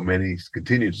 And so many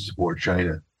continue to support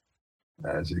China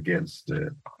as against,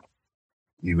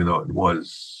 even though it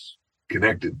was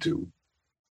connected to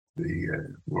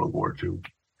the World War II.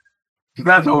 So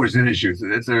that's always an issue.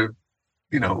 It's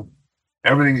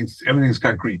everything's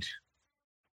concrete.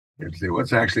 You have to say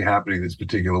what's actually happening in this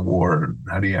particular war, and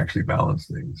how do you actually balance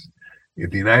things? If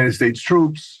the United States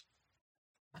troops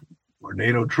or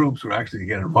NATO troops were actually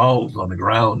get involved on the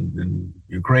ground in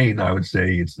Ukraine, I would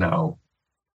say the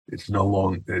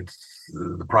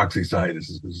proxy side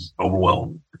is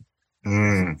overwhelmed.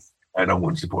 I don't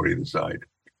want to support either side.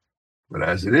 But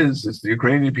as it is, it's the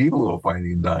Ukrainian people who are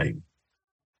fighting and dying,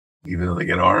 even though they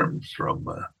get arms from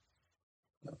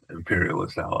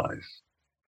imperialist allies.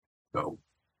 So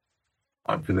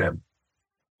on for them.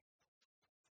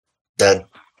 That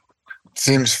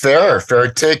seems fair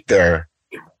take there.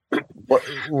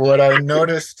 What I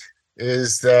noticed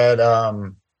is that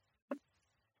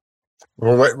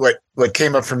what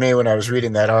came up for me when I was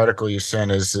reading that article you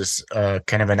sent is this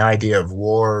kind of an idea of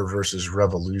war versus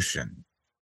revolution,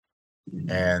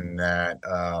 and that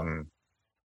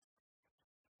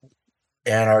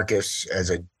anarchists,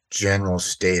 as a general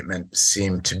statement,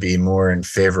 seem to be more in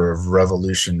favor of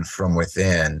revolution from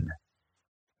within.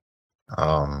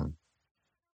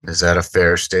 Is that a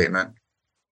fair statement?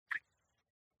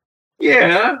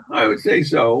 Yeah, I would say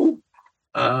so.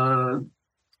 On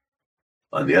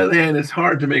the other hand, it's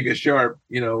hard to make a sharp,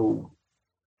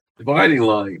 dividing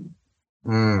line.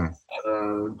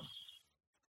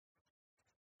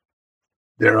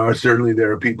 There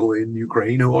are people in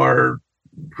Ukraine who are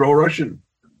pro-Russian.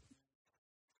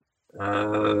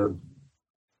 And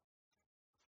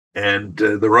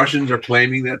the Russians are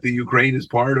claiming that the Ukraine is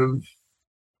part of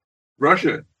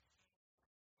Russia.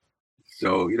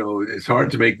 So, it's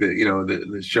hard to make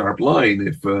the sharp line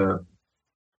if,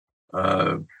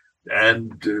 and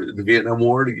the Vietnam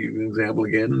War, to give you an example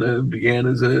again, began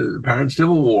as a apparent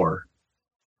civil war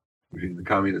between the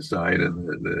communist side and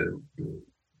the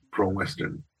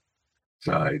pro-Western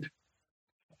side.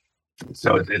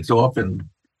 So it's often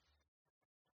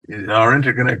in our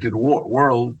interconnected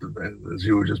world, as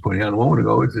you were just pointing out a moment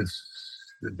ago,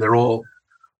 they're all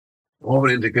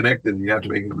interconnected, and you have to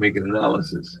make an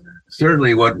analysis.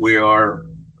 Certainly, what we are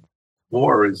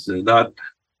for is not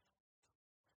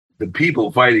the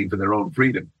people fighting for their own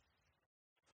freedom.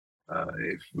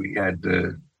 If we get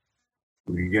into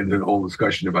a whole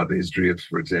discussion about the history of,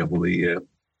 for example, the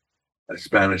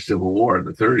Spanish Civil War in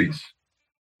the 30s,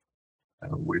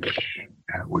 which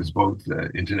was both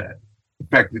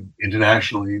affected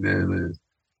internationally, the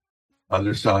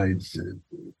other sides that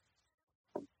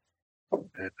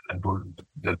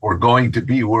were going to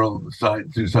be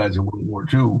two sides of World War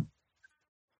II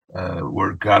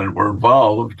were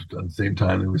involved. At the same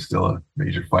time, there was still a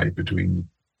major fight between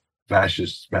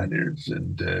fascist Spaniards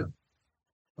and the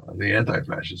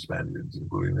anti-fascist Spaniards,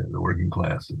 including the working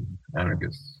class and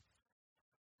anarchists.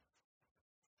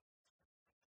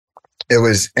 It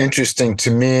was interesting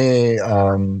to me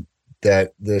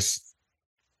that this,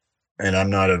 and I'm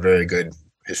not a very good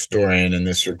historian in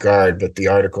this regard, but the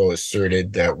article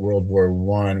asserted that World War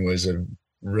I was a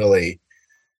really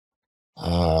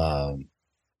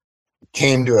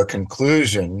came to a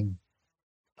conclusion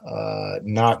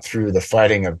not through the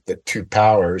fighting of the two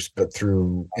powers, but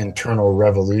through internal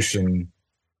revolution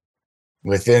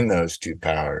within those two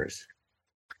powers.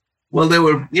 Well, there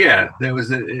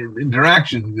was an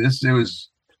interaction in this. It was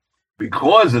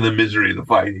because of the misery of the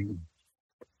fighting,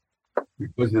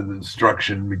 because of the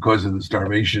destruction, because of the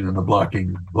starvation and the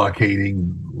blockading,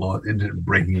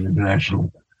 breaking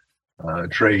international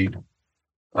trade,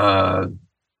 that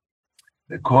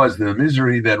caused the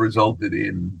misery that resulted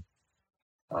in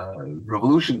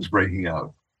revolutions breaking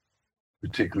out,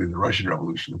 particularly the Russian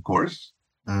Revolution, of course,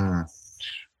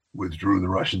 withdrew the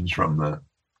Russians from the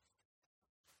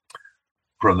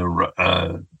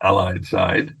Allied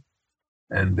side,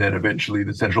 and then eventually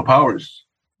the Central Powers,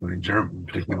 including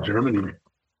particularly Germany,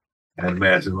 had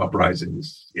massive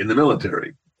uprisings in the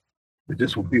military.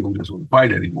 People just wouldn't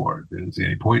fight anymore. They didn't see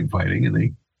any point in fighting, and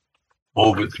they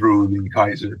overthrew the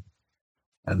Kaiser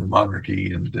and the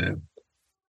monarchy and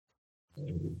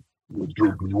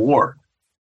withdrew from the war.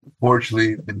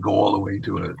 Fortunately, it didn't go all the way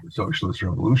to a socialist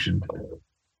revolution.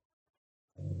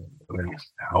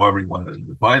 However you want to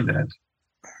define that.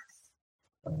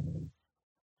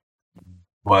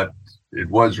 But it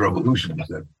was revolutions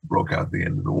that broke out at the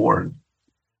end of the war,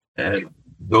 and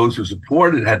those who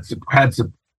supported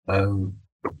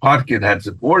Kropotkin had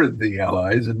supported the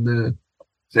Allies and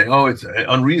say, "Oh, it's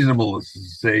unreasonable to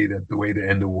say that the way to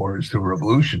end a war is through a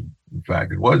revolution." In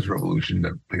fact, it was revolution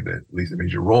that played at least a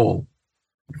major role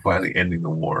in finally ending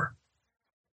the war.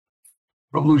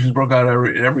 Revolutions broke out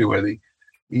everywhere.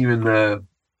 Even the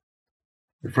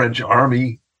French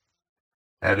army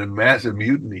had a massive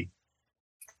mutiny,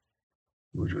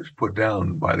 which was put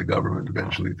down by the government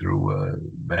eventually through a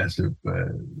massive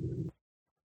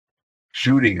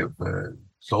shooting of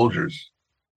soldiers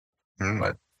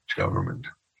by the government.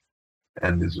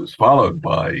 And this was followed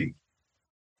by,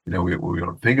 we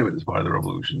don't think of it as part of the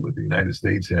revolution, but the United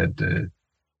States had a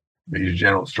major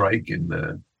general strike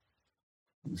in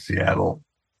Seattle,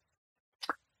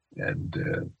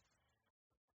 and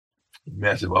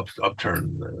massive upturn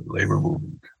in the labor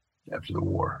movement after the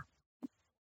war.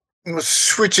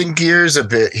 Switching gears a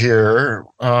bit here,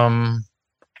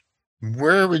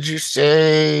 where would you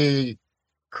say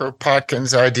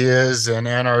Kropotkin's ideas and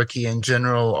anarchy in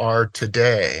general are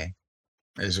today?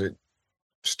 Is it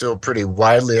still pretty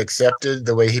widely accepted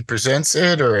the way he presents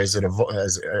it, or is it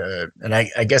and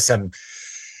I guess I'm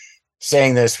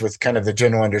saying this with kind of the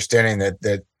general understanding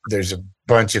that there's a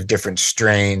bunch of different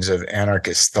strains of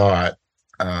anarchist thought.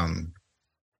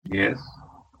 Yes.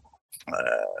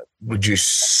 Would you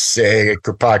say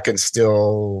Kropotkin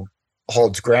still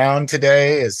holds ground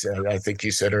today? As I think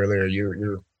you said earlier,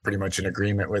 you're pretty much in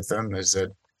agreement with them. Is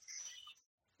it?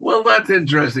 Well, that's an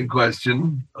interesting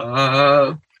question.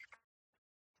 On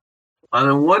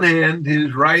the one hand,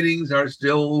 his writings are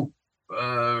still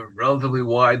relatively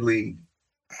widely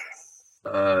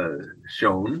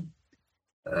shown,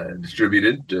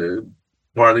 distributed,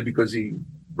 partly because he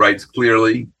writes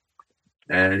clearly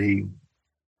and he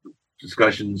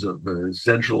discussions of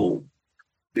central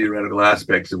theoretical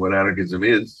aspects of what anarchism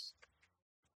is,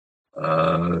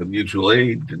 mutual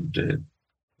aid and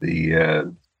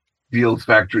the fields,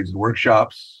 factories, and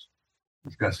workshops,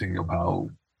 discussing of how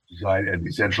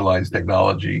decentralized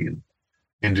technology and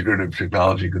integrative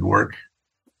technology could work,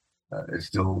 is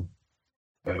still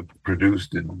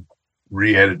produced and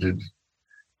re-edited,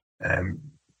 and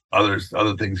other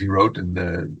things he wrote. And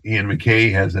Ian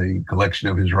MacKaye has a collection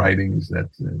of his writings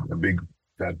that's a big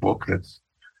fat book that's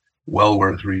well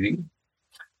worth reading,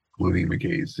 including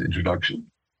MacKaye's introduction,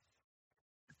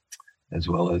 as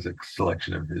well as a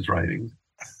selection of his writings.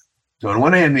 So on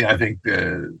one hand, I think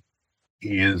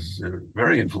he is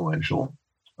very influential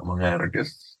among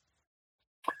anarchists.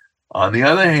 On the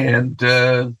other hand,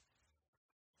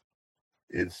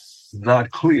 it's not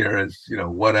clear as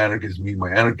what anarchists mean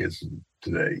by anarchism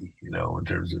today. In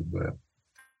terms of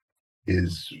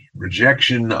his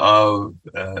rejection of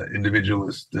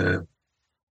individualist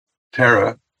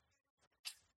terror,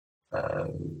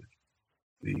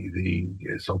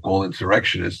 the so-called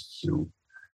insurrectionists who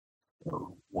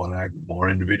want to act more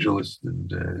individualist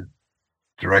and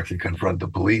directly confront the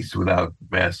police without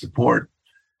mass support,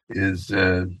 is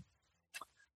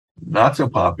not so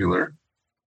popular,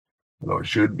 although it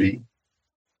should be.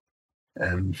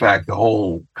 And in fact, the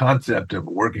whole concept of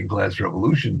a working class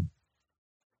revolution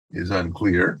is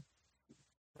unclear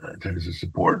in terms of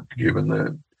support,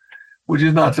 which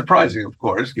is not surprising, of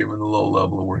course, given the low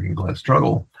level of working class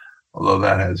struggle, although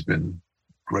that has been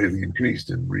greatly increased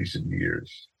in recent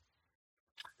years.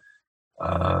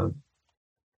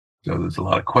 So there's a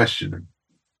lot of question.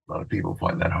 A lot of people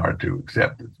find that hard to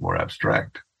accept. It's more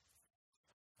abstract.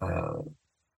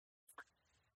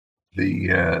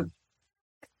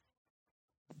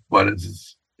 But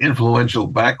its influential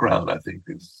background, I think,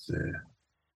 is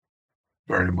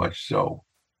very much so.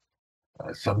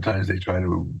 Sometimes they try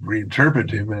to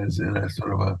reinterpret him as in a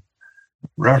sort of a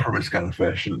reformist kind of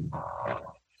fashion,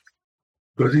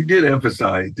 because he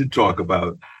did talk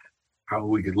about how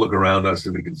we could look around us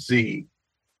and we can see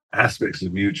aspects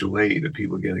of mutual aid, of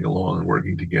people getting along and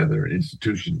working together, and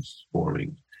institutions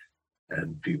forming.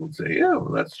 And people say, yeah,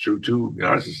 well, that's true too in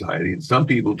our society. And some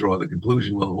people draw the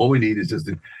conclusion, well, all we need is just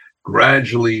to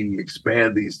gradually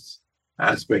expand these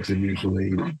aspects of mutual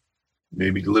aid, and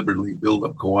maybe deliberately build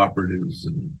up cooperatives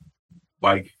and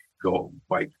bike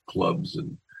clubs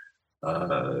and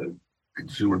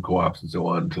consumer co-ops and so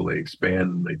on until they expand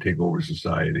and they take over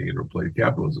society and replace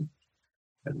capitalism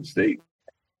and the state.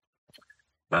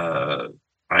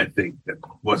 I think that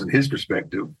wasn't his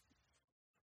perspective.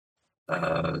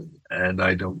 And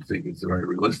I don't think it's a very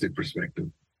realistic perspective.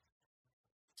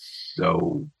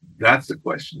 So that's the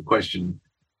question. The question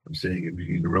I'm saying is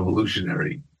between a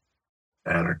revolutionary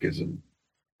anarchism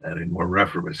and a more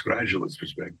reformist gradualist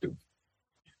perspective.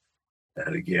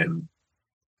 And again,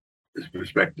 this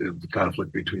perspective, the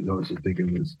conflict between those who think of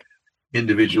it as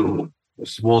individual or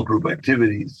small group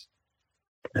activities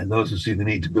and those who see the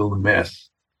need to build a mass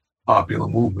popular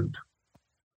movement.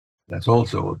 That's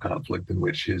also a conflict in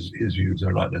which his views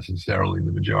are not necessarily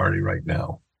the majority right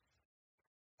now.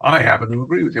 I happen to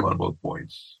agree with him on both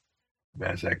points,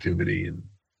 mass activity and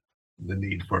the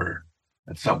need for,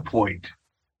 at some point,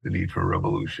 the need for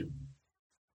revolution.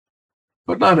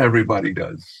 But not everybody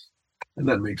does. And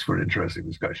that makes for interesting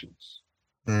discussions.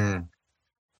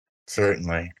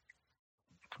 Certainly.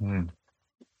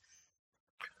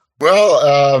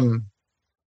 Well,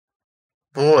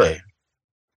 boy,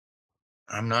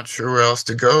 I'm not sure where else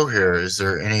to go here. Is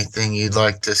there anything you'd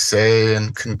like to say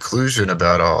in conclusion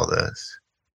about all this?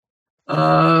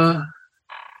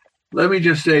 Let me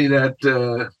just say that,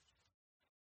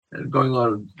 and going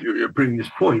on your previous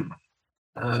point,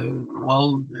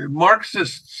 while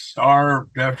Marxists are,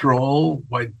 after all,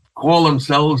 might call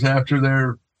themselves after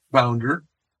their founder,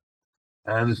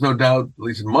 And there's no doubt, at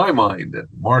least in my mind, that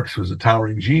Marx was a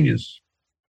towering genius,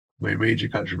 made major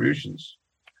contributions.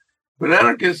 But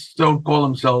anarchists don't call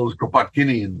themselves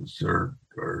Kropotkinians or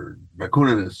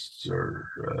Bakuninists or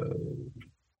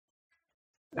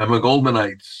Emma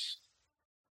Goldmanites.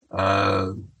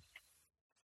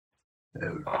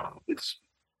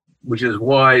 Which is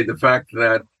why the fact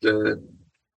that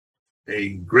a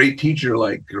great teacher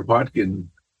like Kropotkin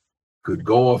could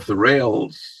go off the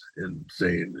rails in,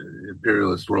 say,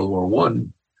 imperialist World War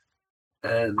One,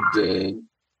 and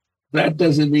that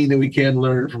doesn't mean that we can't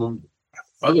learn from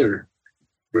other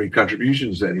great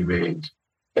contributions that he made,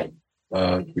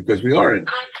 because we aren't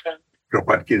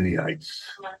Kropotkinites.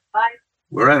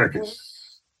 We're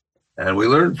anarchists, and we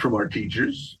learn from our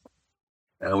teachers,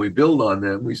 and we build on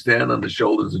them. We stand on the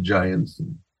shoulders of giants,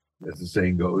 and as the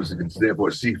saying goes, and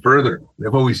therefore see further.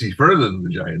 Therefore, we see further than the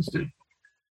giants did.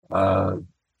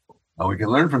 And we can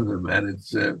learn from them, and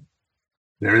it's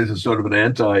there is a sort of an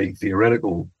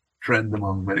anti-theoretical trend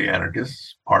among many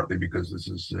anarchists, partly because this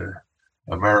is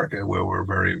America, where we're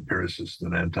very empiricist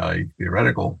and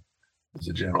anti-theoretical. It's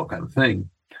a general kind of thing,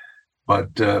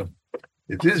 but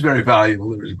it is very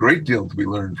valuable. There's a great deal to be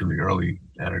learned from the early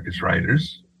anarchist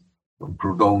writers, from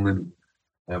Proudhon,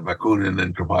 Bakunin,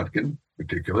 and Kropotkin in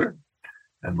particular,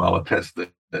 and Malatesta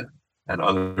and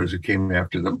others who came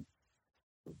after them.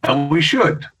 And we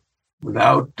should,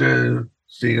 without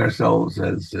seeing ourselves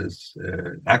as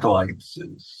acolytes,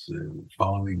 as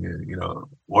following,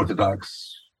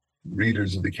 orthodox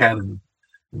readers of the canon,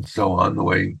 and so on, the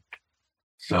way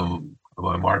some of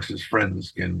my Marxist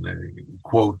friends can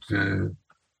quote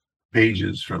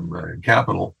pages from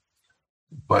Capital.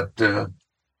 But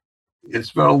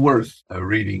it's well worth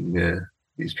reading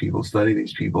these people, studying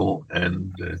these people,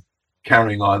 and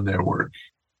carrying on their work,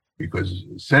 because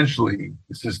essentially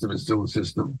the system is still a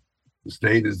system. The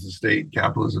state is the state.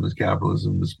 Capitalism is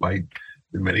capitalism, despite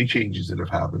the many changes that have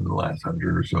happened in the last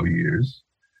 100 or so years.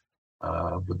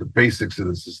 But the basics of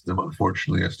the system,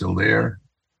 unfortunately, are still there.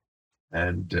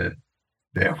 And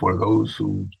therefore, those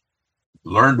who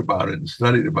learned about it and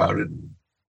studied about it and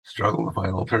struggle to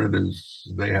find alternatives,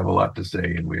 they have a lot to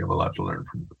say, and we have a lot to learn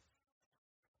from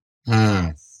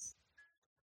them.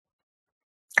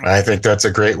 I think that's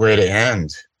a great way to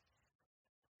end.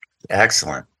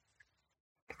 Excellent.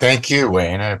 Thank you,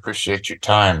 Wayne. I appreciate your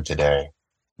time today.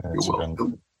 You're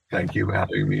welcome. Thank you for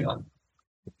having me on.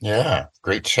 Yeah,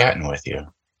 great chatting with you.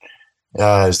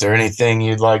 Is there anything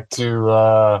you'd like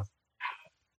to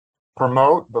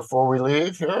promote before we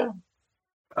leave here?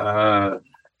 I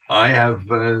have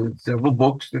several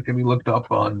books that can be looked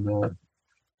up on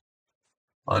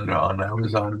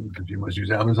Amazon, if you must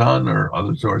use Amazon or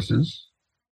other sources.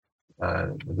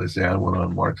 As I say, I have one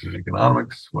on Marxist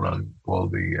economics, one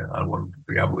called The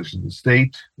Abolition of the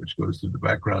State, which goes through the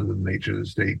background of the nature of the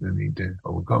state and the need to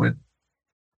overcome it.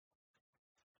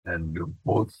 And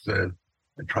both I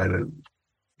try to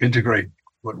integrate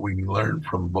what we can learn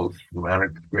from both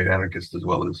from great anarchists as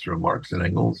well as from Marx and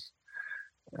Engels.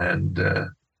 And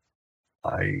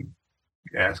I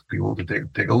ask people to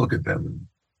take a look at them and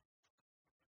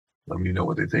let me know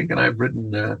what they think. And I've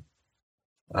written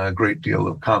a great deal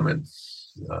of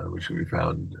comments, which can be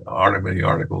found, many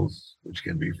articles, which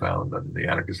can be found on the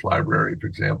Anarchist Library, for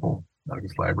example,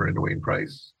 Anarchist Library under Wayne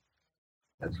Price,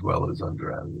 as well as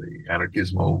under the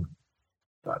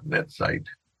anarchismo.net site.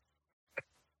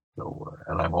 So,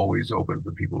 and I'm always open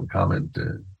for people to comment,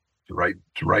 to write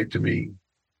to me,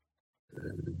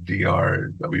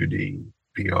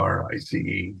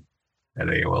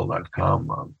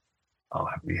 drwdprice@AOL.com. I'll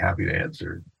be happy to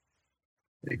answer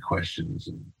any questions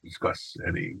and discuss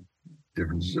any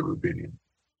differences of opinion.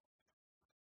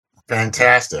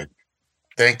 Fantastic.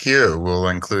 Thank you. We'll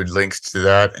include links to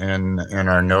that in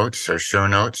our notes or show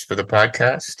notes for the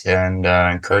podcast, and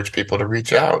encourage people to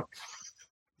reach out.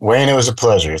 Wayne, it was a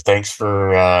pleasure. Thanks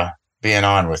for being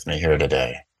on with me here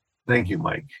today. Thank you,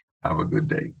 Mike. Have a good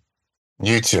day.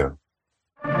 You too.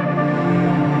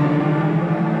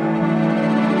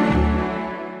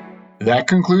 That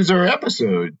concludes our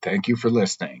episode. Thank you for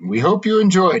listening. We hope you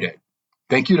enjoyed it.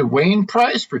 Thank you to Wayne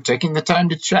Price for taking the time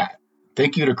to chat.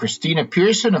 Thank you to Christina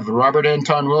Pearson of the Robert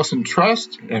Anton Wilson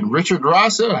Trust and Richard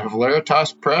Rassa of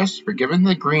Hilaritas Press for giving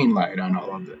the green light on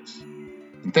all of this.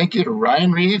 And thank you to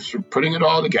Ryan Reeves for putting it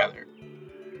all together.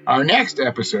 Our next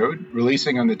episode,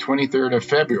 releasing on the 23rd of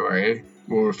February,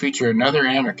 will feature another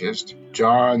anarchist,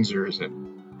 John Zerzan.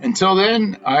 Until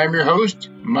then, I am your host,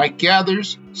 Mike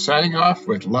Gathers, signing off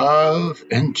with love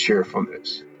and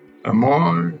cheerfulness.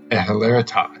 Amor et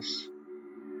Hilaritas.